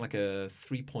a kind of like a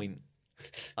 3-point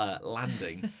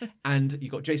landing, and you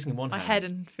got Jason in one My hand. head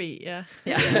and feet, yeah.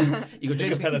 Yeah, you got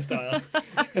Jason, Capella style.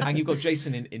 and you've got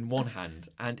Jason in one hand,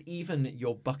 and even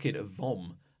your bucket of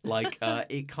vom.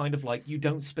 It kind of you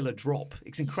don't spill a drop.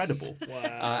 It's incredible.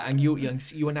 Wow. And you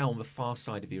are now on the far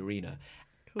side of the arena.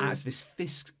 Cool. As this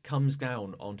fist comes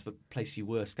down onto the place you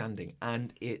were standing,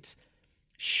 and it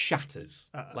shatters.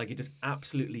 It just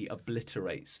absolutely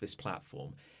obliterates this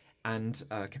platform. And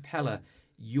Capella,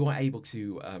 you are able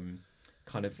to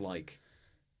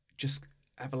just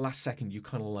at the last second, you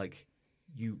kind of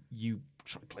you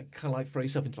throw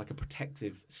yourself into a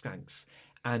protective stance,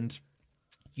 and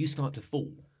you start to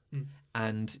fall,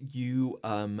 and you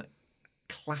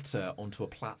clatter onto a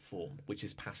platform which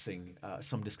is passing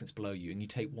some distance below you, and you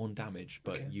take 1 damage,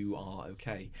 but you are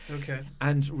okay. Okay.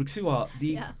 And Ritua,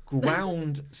 the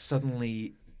ground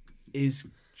suddenly is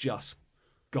just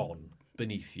gone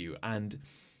beneath you, and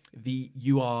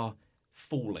you are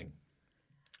falling.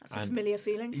 That's a familiar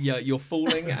feeling. Yeah, you're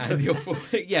falling, and you're falling.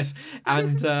 Yes,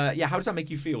 and how does that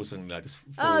make you feel? Suddenly, just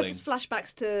falling. Just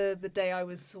flashbacks to the day I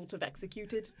was sort of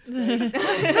executed. they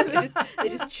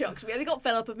just chucked me. They got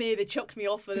fed up of me. They chucked me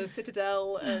off at a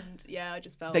citadel, and I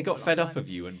just fell. They got fed up of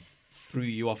you and threw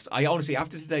you off. I honestly,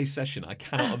 after today's session, I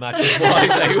cannot imagine why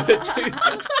they would do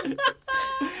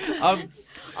that.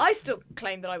 I still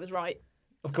claim that I was right.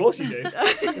 Of course you do.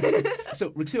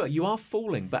 So, Ritua, you are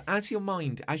falling, but as you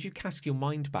cast your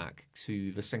mind back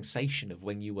to the sensation of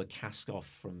when you were cast off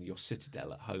from your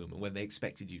citadel at home and when they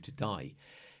expected you to die,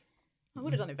 I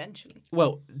would have done eventually.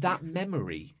 well, that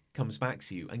memory comes back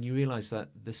to you, and you realise that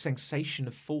the sensation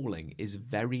of falling is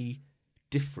very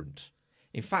different.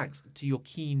 In fact, to your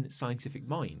keen scientific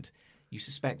mind, you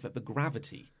suspect that the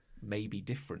gravity may be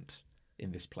different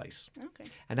in this place. Okay.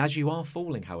 And as you are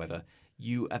falling, however,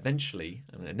 you eventually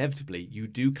and inevitably you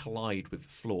do collide with the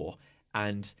floor,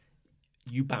 and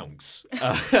you bounce,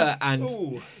 and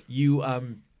Ooh.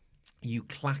 you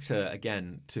clatter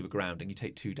again to the ground, and you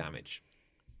take 2 damage.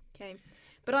 Okay.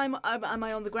 But am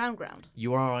I on the ground?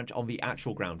 You are on the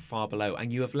actual ground, far below,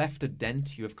 and you have left a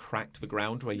dent. You have cracked the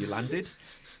ground where you landed,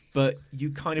 but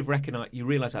you kind of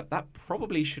realise that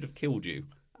probably should have killed you,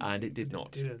 and it did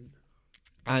not. Didn't.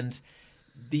 And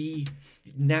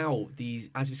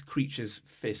as this creature's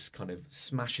fist kind of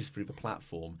smashes through the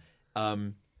platform,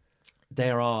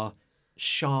 there are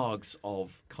shards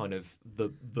of kind of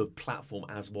the platform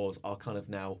as was are kind of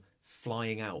now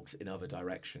flying out in other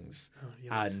directions,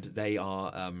 and they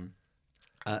are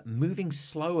moving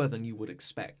slower than you would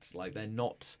expect. They're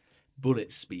not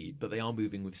bullet speed, but they are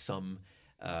moving with some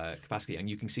capacity, and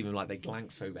you can see them they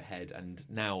glance overhead, and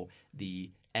now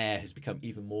the air has become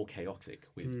even more chaotic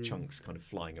with chunks kind of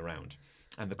flying around,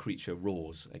 and the creature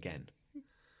roars again.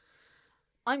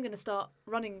 I'm going to start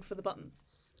running for the button.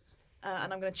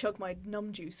 and I'm going to chug my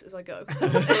numb juice as I go,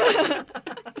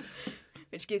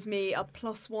 which gives me a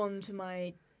 +1 to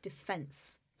my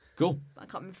defense. Cool. I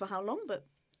can't remember for how long, but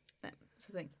no, that's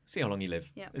the thing. See how long you live.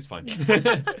 Yeah. It's fine.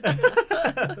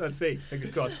 Let's see. Fingers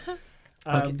crossed.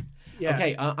 Okay. Yeah.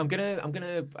 Okay,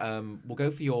 we'll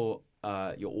go for your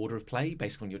order of play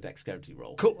based on your dexterity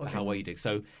roll. Cool, for okay. How well you did.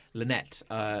 So, Lynette,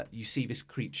 you see this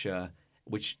creature,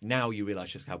 which now you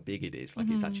realise just how big it is. Like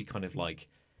it's actually kind of like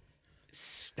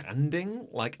standing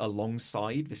like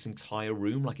alongside this entire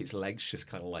room. Like its legs just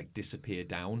kind of like disappear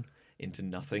down into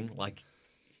nothing. Like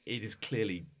it is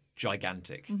clearly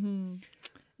gigantic.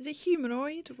 Is it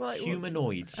humanoid?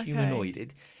 Humanoid. Okay.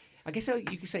 Humanoid. I guess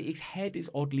you could say its head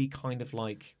is oddly kind of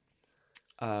like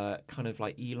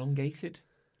elongated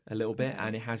a little bit,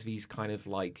 and it has these kind of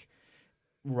like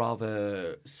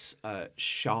rather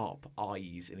sharp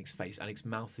eyes in its face, and its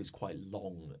mouth is quite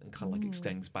long and kind of like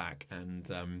extends back,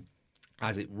 and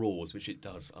as it roars, which it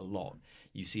does a lot,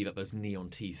 you see that those neon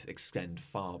teeth extend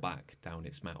far back down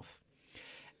its mouth,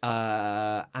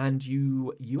 and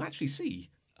you actually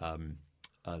see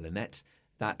Lynette,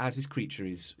 that as this creature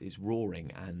is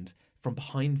roaring, and from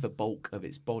behind the bulk of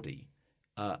its body,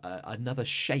 another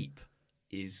shape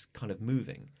is kind of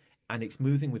moving, and it's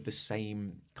moving with the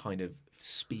same kind of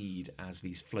speed as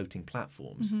these floating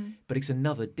platforms, but it's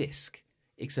another disc.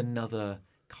 It's another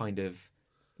kind of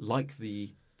like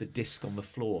the disc on the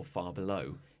floor far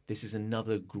below. This is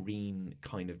another green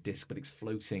kind of disc, but it's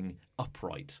floating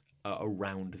upright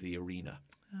around the arena.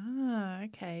 Ah,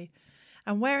 okay.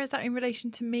 And where is that in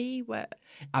relation to me? Where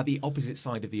At the opposite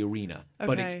side of the arena,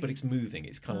 but Okay. it's moving.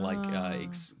 It's kind of like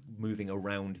it's moving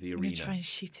around the I'm gonna arena. try and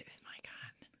shoot it with my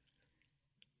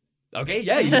gun. Okay,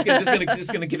 yeah, you're just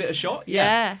gonna give it a shot.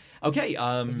 Yeah. Okay.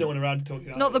 There's no one around to talk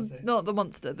about Not it, is the there? not the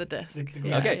monster, the disc. The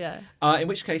Yeah, Okay. Yeah. In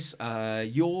which case,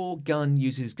 your gun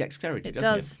uses dexterity, It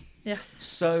doesn't does. it? Yes.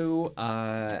 So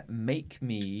make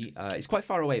me. It's quite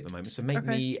far away at the moment. So make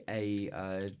Okay. me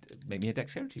a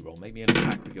dexterity roll. Make me an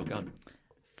attack with your gun.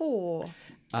 4.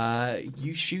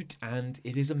 You shoot and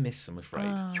it is a miss. I'm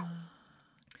afraid.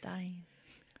 Dang.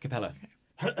 Capella.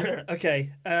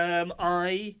 Okay.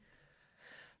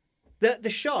 The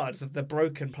shards of the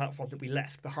broken platform that we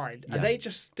left behind, Yeah. are they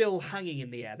just still hanging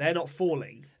in the air? They're not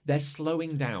falling, They're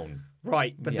slowing down.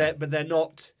 right? But Yeah. they're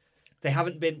not. They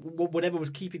haven't been. Whatever was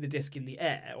keeping the disc in the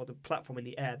air or the platform in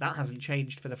the air, that hasn't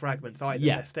changed for the fragments either.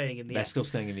 Yeah. They're staying in the They're air. still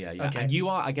staying in the air. Yeah. Okay. And you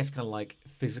are, I guess, kind of like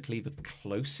physically the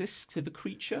closest to the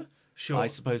creature. Sure. I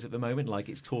suppose at the moment, like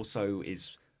its torso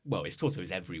is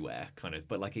everywhere, kind of,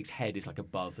 but like its head is like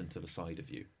above and to the side of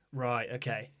you. Right.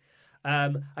 Okay.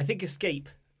 I think escape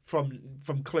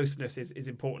from closeness is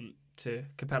important to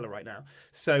Capella right now.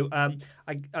 So I'm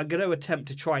going to attempt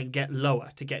to try and get lower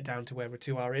to get down to where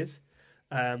Ratuar is.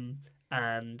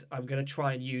 And I'm going to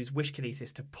try and use Wish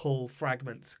Kinesis to pull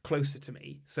fragments closer to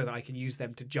me so that I can use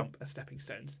them to jump as stepping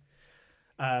stones.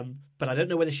 But I don't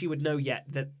know whether she would know yet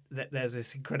that there's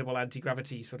this incredible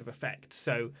anti-gravity sort of effect.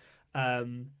 So,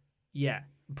 yeah,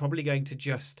 I'm probably going to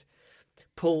just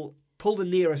pull the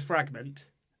nearest fragment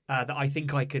that I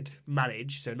think I could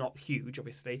manage, so not huge,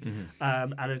 obviously,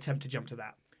 and attempt to jump to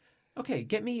that. Okay,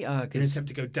 get me An because attempt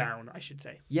to go down, I should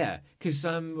say.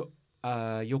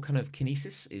 your kind of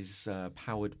kinesis is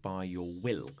powered by your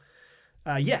will.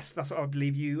 Yes, that's what I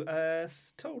believe you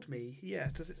told me. Yeah,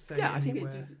 does it say? Yeah, I think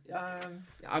anywhere? it.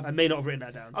 I may not have written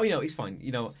that down. Oh, it's fine.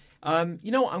 What? I'm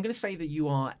going to say that you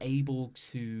are able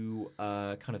to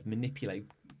kind of manipulate,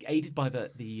 aided by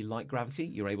the light gravity.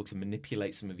 You're able to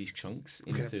manipulate some of these chunks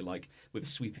into like with a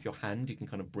sweep of your hand. You can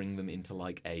kind of bring them into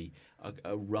like a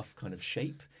rough kind of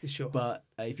shape. Sure. But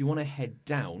if you want to head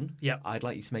down, Yeah. I'd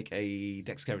like you to make a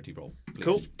dexterity roll. Please.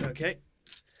 Cool. Okay.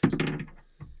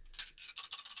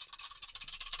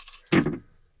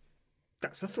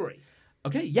 That's a 3.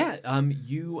 Okay. Yeah.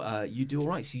 You do all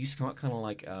right. So you start kind of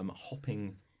like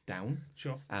hopping down.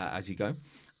 Sure. As you go,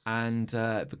 and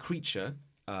the creature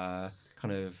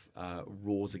kind of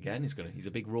roars again. He's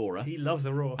a big roarer, He loves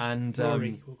a roar. and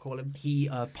Rory, we'll call him. he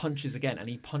punches again, and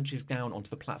he punches down onto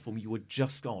the platform you were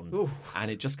just on, Ooh.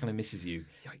 and it just kind of misses you.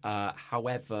 Yikes.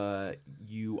 However,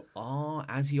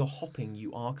 as you're hopping,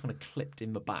 you are kind of clipped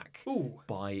in the back Ooh.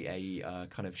 by a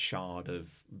kind of shard of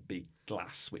big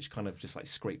glass, which kind of just like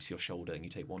scrapes your shoulder, and you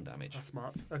take 1 damage. That's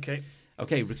smart. Okay.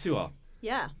 Okay, Ratuar,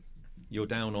 Yeah. you're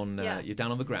down on Yeah. you're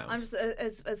down on the ground. I'm just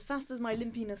as fast as my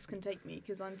limpiness can take me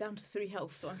because I'm down to 3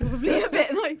 health, so I'm probably a bit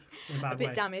In a bad a bit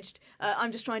way. damaged.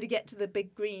 I'm just trying to get to the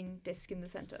big green disc in the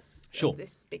centre. Sure.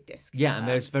 This big disc. Yeah, and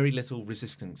there's very little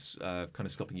resistance kind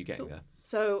of stopping you getting Cool. there.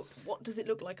 So what does it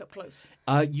look like up close?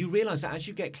 You realise that as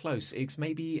you get close, it's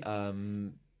maybe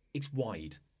it's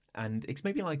wide, and it's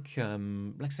maybe like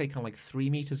let's say kind of like 3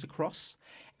 meters across,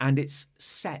 and it's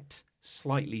set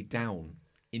slightly down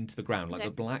into the ground. Like Okay.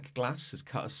 the black glass has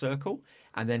cut a circle,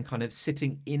 and then kind of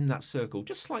sitting in that circle,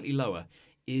 just slightly lower,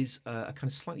 is a kind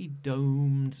of slightly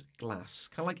domed glass,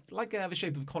 kind of like the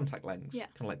shape of a contact lens, Yeah.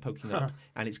 kind of like poking up,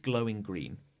 and it's glowing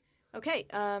green. Okay.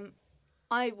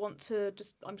 I want to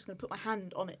just. I'm just going to put my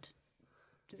hand on it.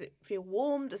 Does it feel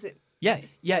warm? Does it? Yeah,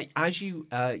 yeah. As you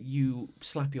you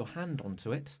slap your hand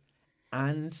onto it,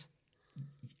 and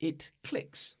it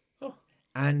clicks, Oh.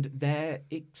 and there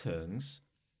it turns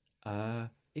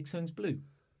blue.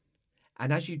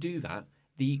 And as you do that,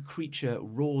 the creature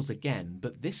roars again,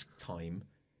 but this time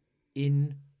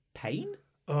in pain,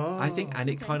 Oh, I think, and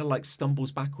it kind of like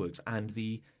stumbles backwards, and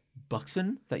the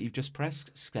button that you've just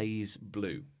pressed stays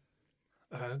blue.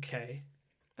 Okay.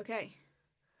 Okay.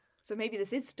 So maybe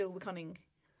this is still the cunning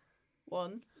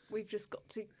one. We've just got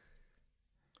to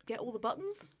get all the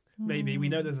buttons. Maybe we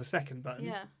know there's a second button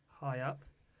Yeah. high up.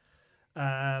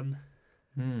 Rutua,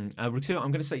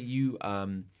 I'm going to say you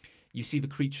see the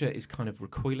creature is kind of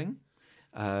recoiling.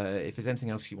 If there's anything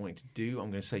else you want it to do,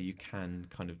 I'm going to say you can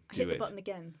kind of do Hit the it. button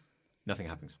again. Nothing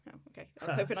happens. Oh, okay. I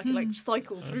was hoping I could like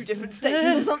cycle through different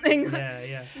stages or something.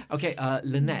 Yeah. Okay,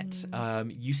 Lynette,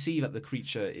 you see that the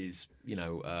creature is,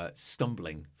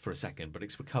 stumbling for a second, but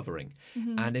it's recovering.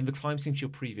 And in the time since your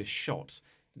previous shot,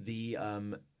 the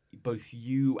both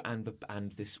you and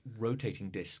this rotating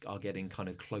disc are getting kind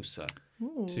of closer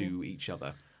to each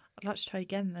other. I'd like to try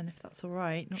again then, if that's all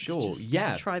right. Not Sure, to just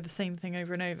yeah. try the same thing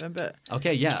over and over, but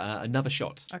Okay, yeah, another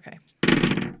shot. okay.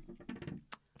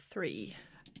 3.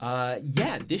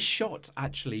 This shot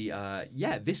actually,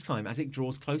 this time as it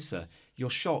draws closer, your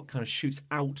shot kind of shoots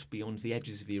out beyond the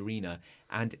edges of the arena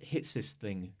and hits this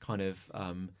thing kind of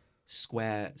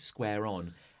square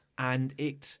on, and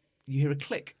you hear a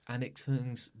click and it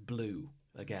turns blue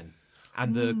again,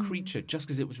 and the creature, just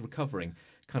as it was recovering,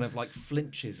 kind of like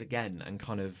flinches again and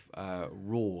kind of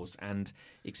roars, and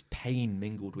it's pain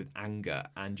mingled with anger,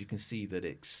 and you can see that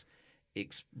it's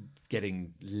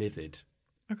getting livid.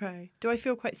 Okay. Do I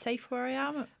feel quite safe where I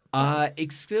am?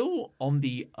 It's still on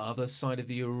the other side of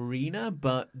the arena,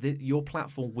 but your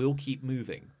platform will keep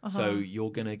moving. So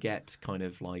you're going to get kind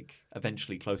of like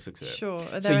eventually closer to it. Sure.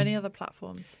 Are So there any other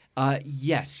platforms?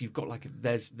 Yes, you've got like,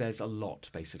 there's a lot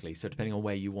basically. So depending on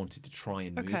where you wanted to try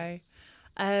and move. Okay.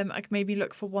 I could maybe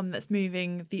look for one that's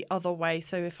moving the other way.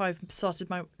 So if I've started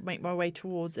make my way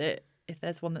towards it, if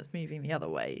there's one that's moving the other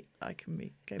way, I can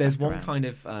go There's back one around. kind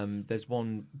of, there's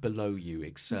one below you.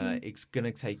 It's going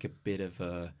to take a bit of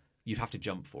you'd have to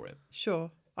jump for it.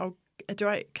 Sure.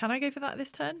 Can I go for that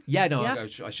this turn? Yeah, no, Yeah?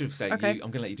 I should have said, Okay. I'm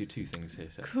going to let you do two things here.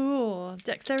 So. Cool.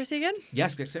 Dexterity again?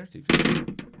 Yes, dexterity.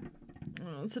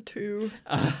 Oh, it's a 2.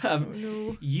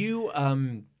 No. You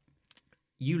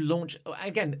launch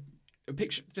again. A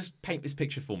picture. Just paint this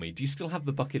picture for me. Do you still have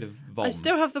the bucket of vom? I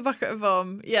still have the bucket of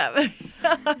vom. Yeah,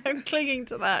 I'm clinging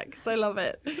to that because I love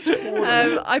it.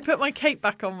 I put my cape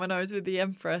back on when I was with the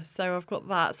Emperor, so I've got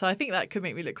that. So I think that could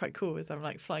make me look quite cool as I'm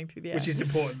like flying through the air. Which is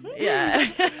important.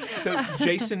 yeah. So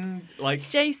Jason,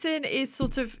 Jason is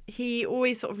he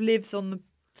always sort of lives on the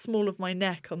small of my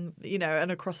neck, and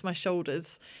across my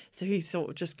shoulders. So he's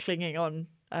sort of just clinging on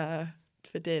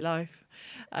for dear life.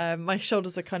 My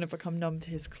shoulders are kind of become numb to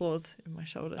his claws in my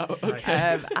shoulder. Oh,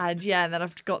 okay. And then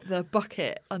I've got the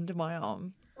bucket under my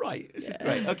arm. Right. This is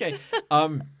great. Okay.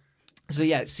 So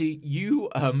you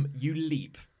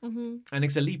leap, and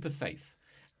it's a leap of faith,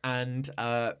 and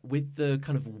with the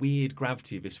kind of weird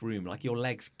gravity of this room, like your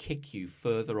legs kick you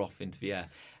further off into the air,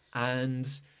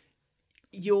 and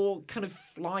you're kind of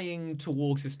flying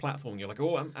towards this platform. You're like,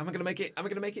 oh, am I going to make it? Am I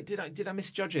going to make it? Did I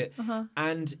misjudge it?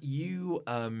 And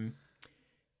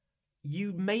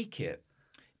you make it,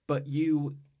 but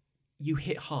you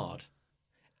hit hard,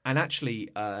 and actually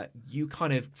you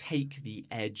kind of take the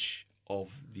edge of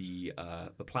the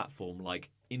platform like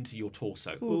into your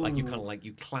torso. Ooh. Like you kind of like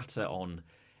you clatter on,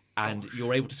 and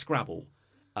you're able to scrabble,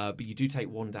 but you do take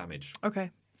 1 damage.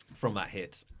 Okay. From that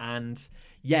hit, and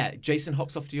Jason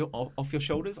hops off your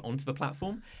shoulders onto the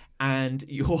platform, and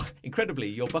your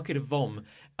bucket of vom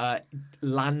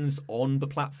lands on the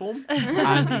platform,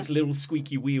 and its little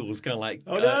squeaky wheels kind of like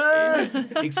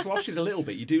it sloshes a little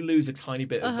bit. You do lose a tiny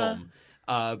bit of vom,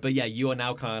 but you are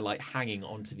now kind of like hanging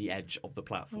onto the edge of the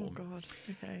platform. Oh God.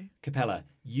 Okay. Capella,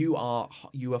 you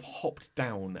have hopped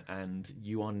down, and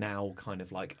you are now kind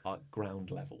of like at ground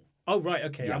level. Oh, right,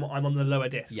 okay. Yeah. I'm on the lower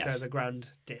disc. Yes. There's a ground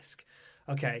disc.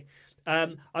 Okay.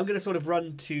 I'm going to sort of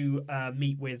run to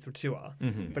meet with Rutua,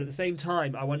 but at the same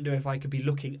time, I wonder if I could be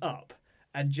looking up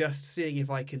and just seeing if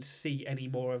I can see any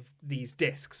more of these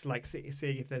discs, like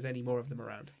seeing if there's any more of them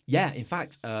around. Yeah, in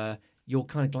fact, you're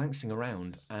kind of glancing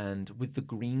around, and with the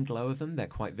green glow of them, they're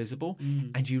quite visible.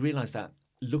 And you realise that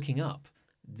looking up,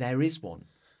 there is one,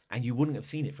 and you wouldn't have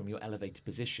seen it from your elevated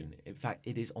position. In fact,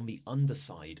 it is on the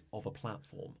underside of a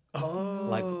platform,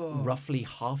 like roughly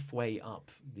halfway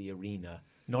up the arena.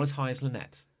 Not as high as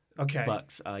Lynette, Okay.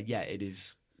 but yeah, it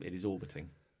is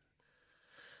orbiting.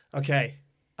 Okay.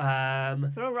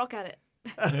 Throw a rock at it.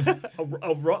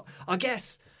 a rock, I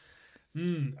guess.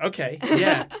 Okay.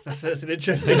 Yeah. That's an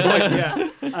interesting point.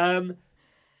 Yeah.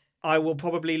 I will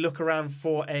probably look around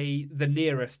for the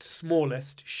nearest,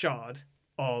 smallest shard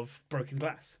of broken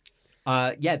glass.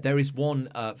 Yeah, there is one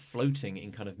floating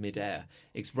in kind of midair.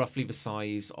 It's roughly the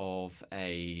size of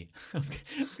a. I was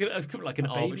coming like an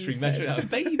arbitrary measure. A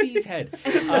baby's head.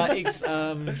 It's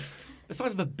the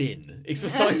size of a bin. It's the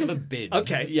size of a bin.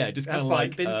 Okay. Yeah, just kind That's of fine.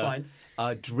 like Bin's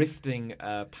fine. Drifting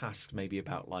past maybe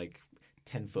about like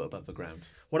 10 foot above the ground.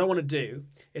 What I want to do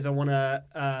is I want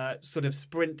to sort of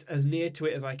sprint as near to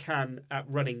it as I can at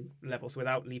running levels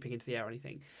without leaping into the air or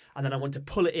anything. And then I want to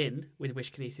pull it in with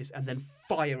Wish Kinesis and then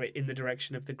fire it in the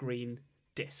direction of the green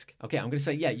disc. Okay, I'm going to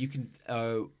say, yeah, you can.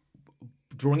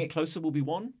 Drawing it closer will be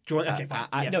one. Okay, fine.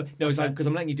 Yeah, no, that's fair. because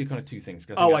I'm letting you do kind of two things.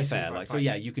 Cause Oh, I think that's I see. fair. Right, Like, so fine.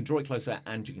 yeah, you can draw it closer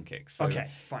and you can kick. So, Okay,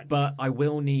 fine. But I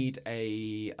will need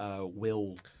a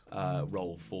will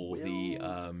roll for the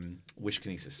Wish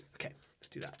Kinesis Okay, let's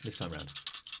do that. this time round.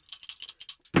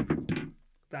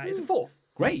 That is a 4.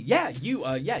 Great, yeah,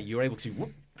 you're able to.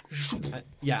 Whoop,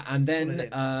 yeah, and then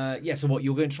so what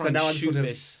you're going to try So and now I'm shoot sort of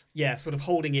this. sort of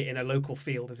holding it in a local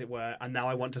field, as it were, and now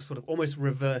I want to sort of almost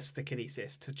reverse the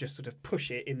kinesis to just sort of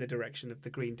push it in the direction of the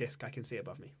green disc I can see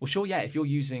above me. Well, sure, yeah. If you're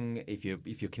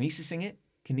kinesising it,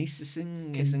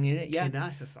 yeah,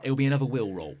 Kinesis. it'll be another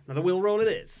will roll. Another will roll it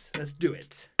is. Let's do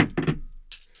it.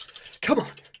 Come on.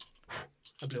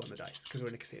 I blew on the dice because we're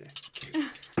in a casino.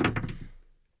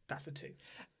 That's a 2.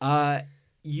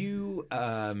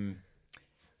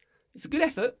 It's a good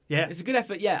effort. Yeah. It's a good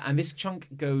effort, yeah. And this chunk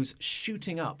goes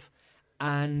shooting up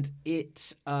and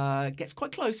it gets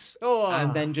quite close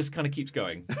and then just kind of keeps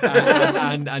going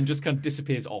and just kind of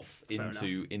disappears off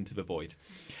into the void.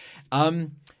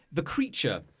 The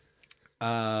creature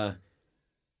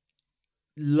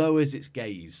lowers its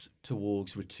gaze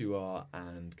towards Rituar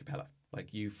and Capella,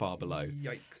 like you far below.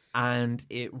 Yikes. And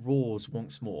it roars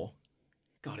once more.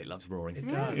 God, it loves roaring. It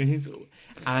does.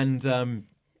 And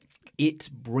it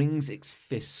brings its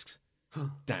fist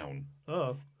down.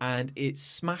 Oh. And it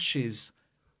smashes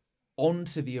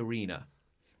onto the arena.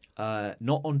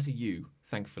 Not onto you,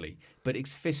 thankfully, but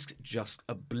its fist just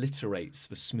obliterates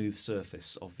the smooth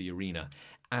surface of the arena.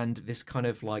 And this kind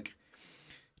of like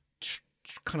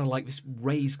this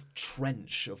raised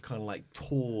trench of kind of like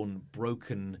torn,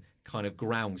 broken kind of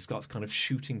ground starts kind of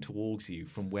shooting towards you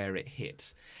from where it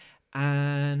hit.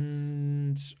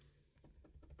 And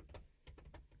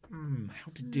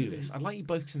how to do this? I'd like you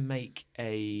both to make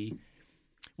a.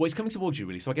 Well, it's coming towards you,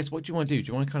 really. So I guess what do you want to do? Do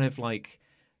you want to kind of like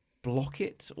block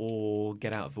it or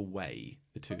get out of the way,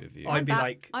 the two of you? I'm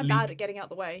bad at getting out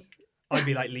the way. I'd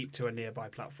be like leap to a nearby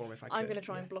platform if I could. I'm going to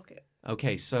try and block it.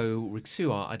 Okay, so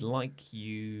Rixua, I'd like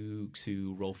you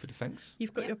to roll for defense.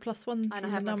 You've got your +1. And I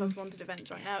have my +1 to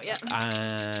defense right now, yeah.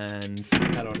 And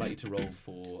Capella, I'd like you to roll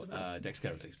for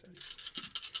dexterity.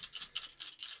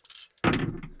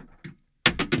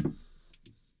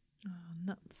 Oh,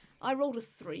 nuts. I rolled a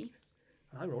 3.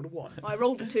 I rolled a 1. I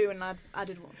rolled a 2 and I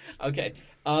added 1. Okay.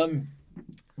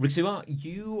 Rixua,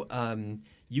 you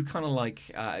kind of like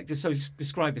just so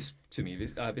describe this to me.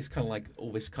 This kind of like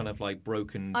all this kind of like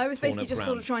broken. I was torn basically up just ground.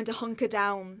 sort of trying to hunker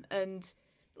down and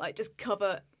like just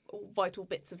cover all vital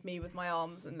bits of me with my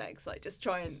arms and legs, like just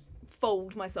try and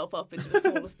fold myself up into as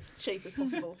small a shape as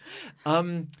possible.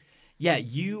 Yeah,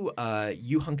 you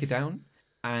hunker down,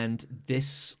 and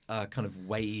this kind of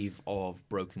wave of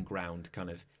broken ground kind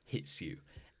of hits you.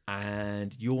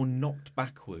 And you're knocked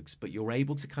backwards, but you're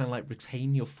able to kind of like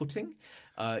retain your footing.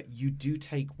 You do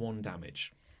take 1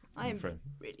 damage. I am Friend.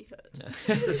 really hurt.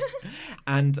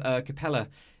 And Capella,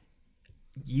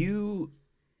 you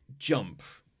jump,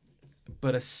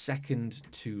 but a second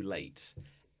too late.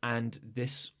 And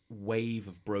this wave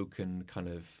of broken kind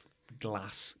of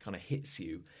glass kind of hits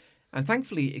you. And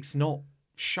thankfully, it's not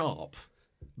sharp,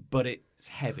 but it's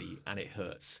heavy and it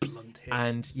hurts. Blunt hit.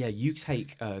 And yeah, you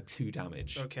take 2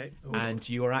 damage. Okay. Ooh. And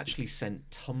you are actually sent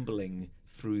tumbling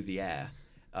through the air.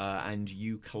 And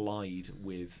you collide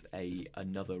with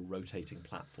another rotating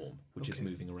platform, which is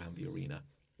moving around the arena.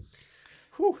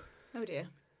 Whew. Oh dear.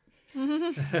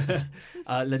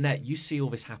 Lynette, you see all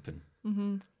this happen.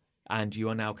 Mm-hmm. and you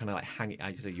are now kind of like hanging.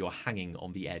 As you say, you're hanging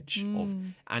on the edge of.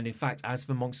 And in fact, as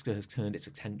the monster has turned its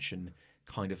attention,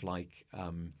 kind of like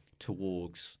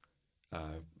towards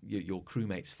your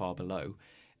crewmates far below,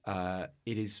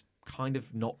 it is kind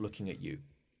of not looking at you.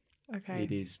 Okay.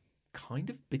 It is kind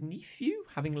of beneath you,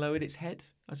 having lowered its head,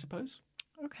 I suppose.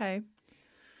 Okay.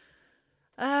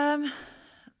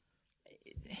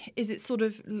 Is it sort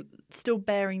of still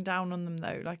bearing down on them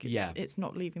though? Like it's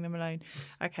not leaving them alone.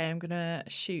 Okay, I'm gonna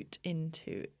shoot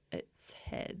into its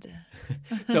head.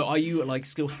 So are you like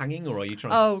still hanging, or are you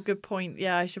trying? Oh, good point.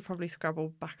 Yeah, I should probably scrabble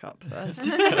back up first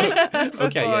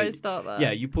before I start that.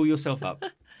 Yeah, you pull yourself up.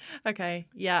 Okay,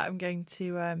 yeah, I'm going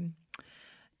to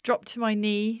drop to my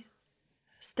knee,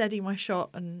 steady my shot,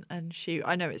 and shoot.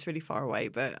 I know it's really far away,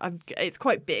 but it's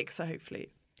quite big, so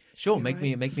hopefully. Sure, make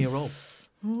me a roll.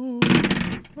 Oh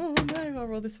no, I'll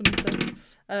roll this one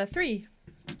instead. 3.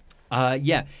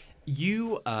 Yeah,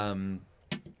 you.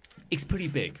 It's pretty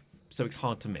big, so it's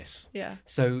hard to miss. Yeah.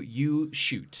 So you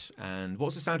shoot, and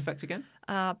what's the sound effect again?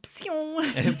 Pseong.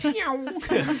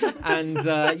 And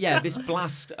this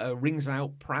blast rings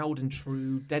out proud and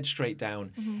true, dead straight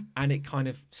down, and it kind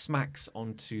of smacks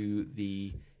onto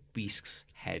the beast's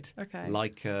head, Okay.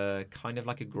 like kind of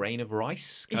like a grain of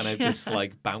rice, kind of just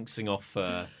like bouncing off,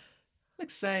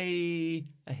 let's say,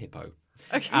 a hippo.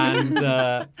 Okay. And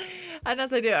and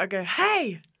as I do it, I go,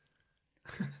 "Hey!"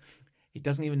 it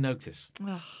doesn't even notice.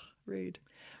 Oh, rude.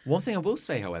 One thing I will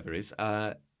say, however, is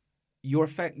your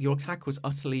attack was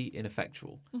utterly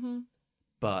ineffectual,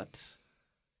 but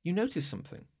you notice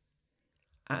something.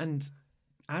 And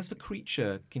as the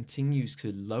creature continues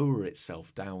to lower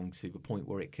itself down to the point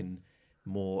where it can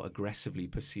more aggressively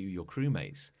pursue your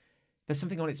crewmates, there's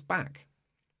something on its back.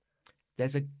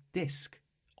 There's a disc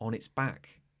on its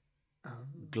back,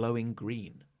 glowing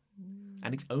green.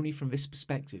 And it's only from this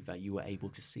perspective that you were able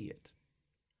to see it.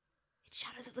 It's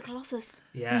Shadows of the Colossus.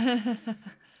 Yeah.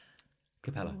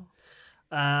 Capella.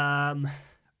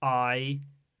 I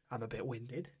am a bit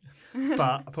winded,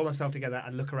 but I pull myself together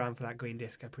and look around for that green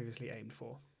disc I previously aimed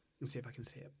for and see if I can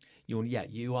see it.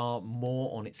 You are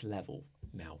more on its level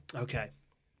now. Okay.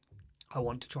 I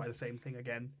want to try the same thing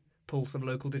again. Pull some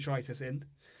local detritus in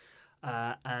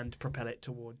and propel it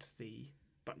towards the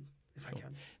button, if I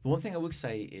can. The one thing I would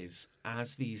say is,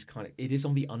 as these it is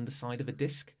on the underside of a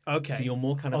disc. Okay. So you're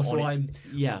more kind of on its...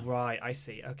 Yeah. Right, I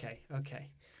see. Okay.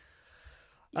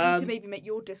 You need to maybe make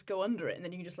your disc go under it, and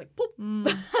then you can just like pop,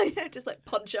 just like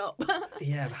punch up.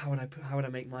 Yeah, but how would I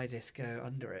make my disc go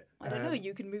under it? I don't know.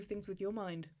 You can move things with your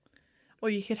mind. Or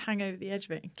you could hang over the edge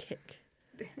of it and kick.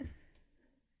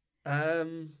 I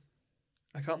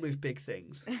can't move big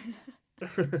things.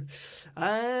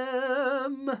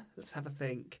 Let's have a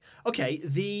think. Okay,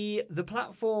 the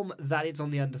platform that it's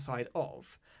on the underside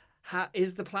of,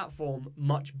 is the platform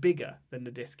much bigger than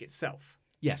the disc itself?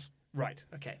 Yes. Right.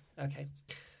 Okay.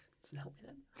 Doesn't help me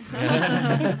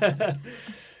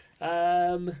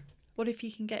then. What if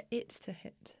you can get it to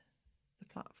hit the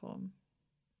platform?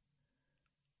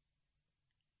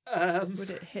 Would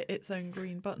it hit its own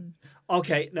green button?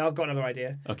 Okay, now I've got another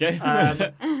idea. Okay.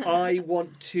 I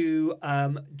want to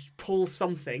pull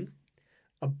something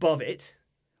above it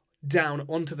down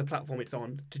onto the platform it's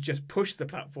on to just push the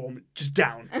platform just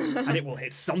down, and it will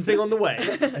hit something on the way.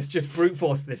 Let's just brute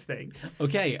force this thing.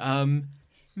 Okay. I'm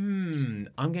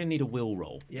going to need a will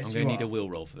roll. Yes, I'm going to need a will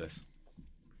roll for this.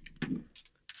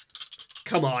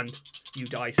 Come on, you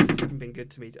dice. You haven't been good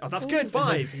to me. Oh, that's good.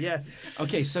 5. Yes.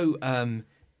 Okay, so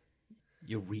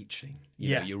you're reaching. You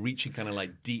know, Yeah. you're reaching kind of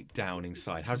like deep down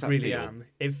inside. How does that Really feel? am.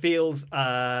 It feels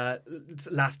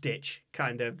last ditch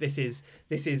kind of. This is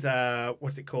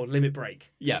what's it called? Limit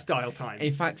break. Yeah. Style time.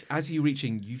 In fact, as you're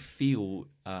reaching, you feel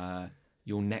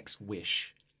your next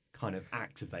wish kind of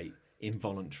activate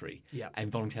involuntarily,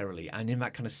 and in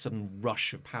that kind of sudden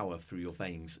rush of power through your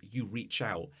veins, you reach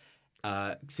out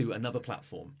to another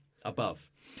platform above,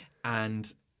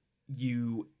 and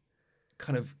you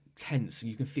kind of tense, and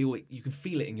you can feel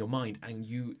it in your mind, and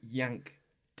you yank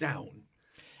down,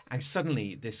 and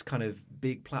suddenly this kind of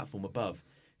big platform above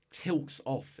tilts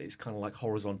off its kind of like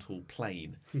horizontal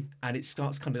plane, and it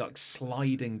starts kind of like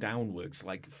sliding downwards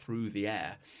like through the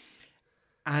air,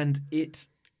 and it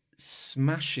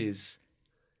smashes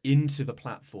into the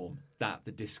platform that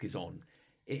the disc is on.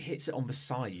 It hits it on the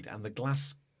side, and the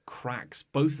glass cracks.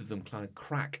 Both of them kind of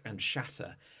crack and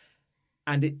shatter,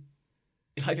 and it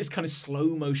like this kind of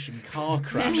slow motion car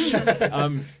crash.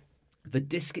 The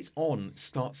disc it's on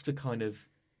starts to kind of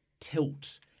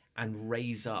tilt and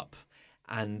raise up,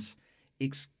 and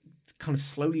it's kind of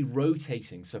slowly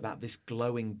rotating so that this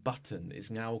glowing button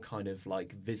is now kind of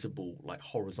like visible like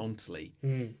horizontally.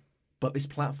 but this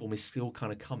platform is still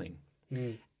kind of coming.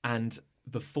 Mm. And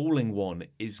the falling one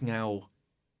is now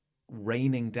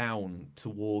raining down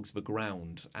towards the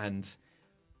ground. And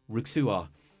Rutua,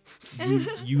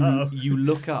 you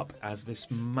look up as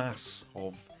this mass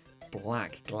of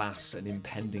black glass and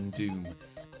impending doom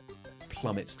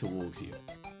plummets towards you.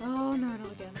 Oh no,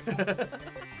 not again.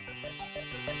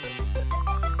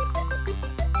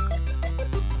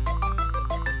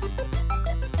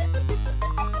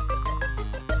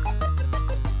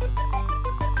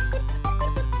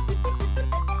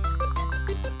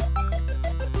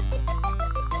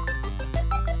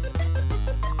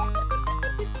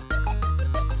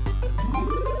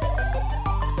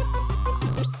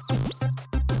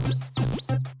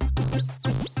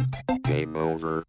 Game over.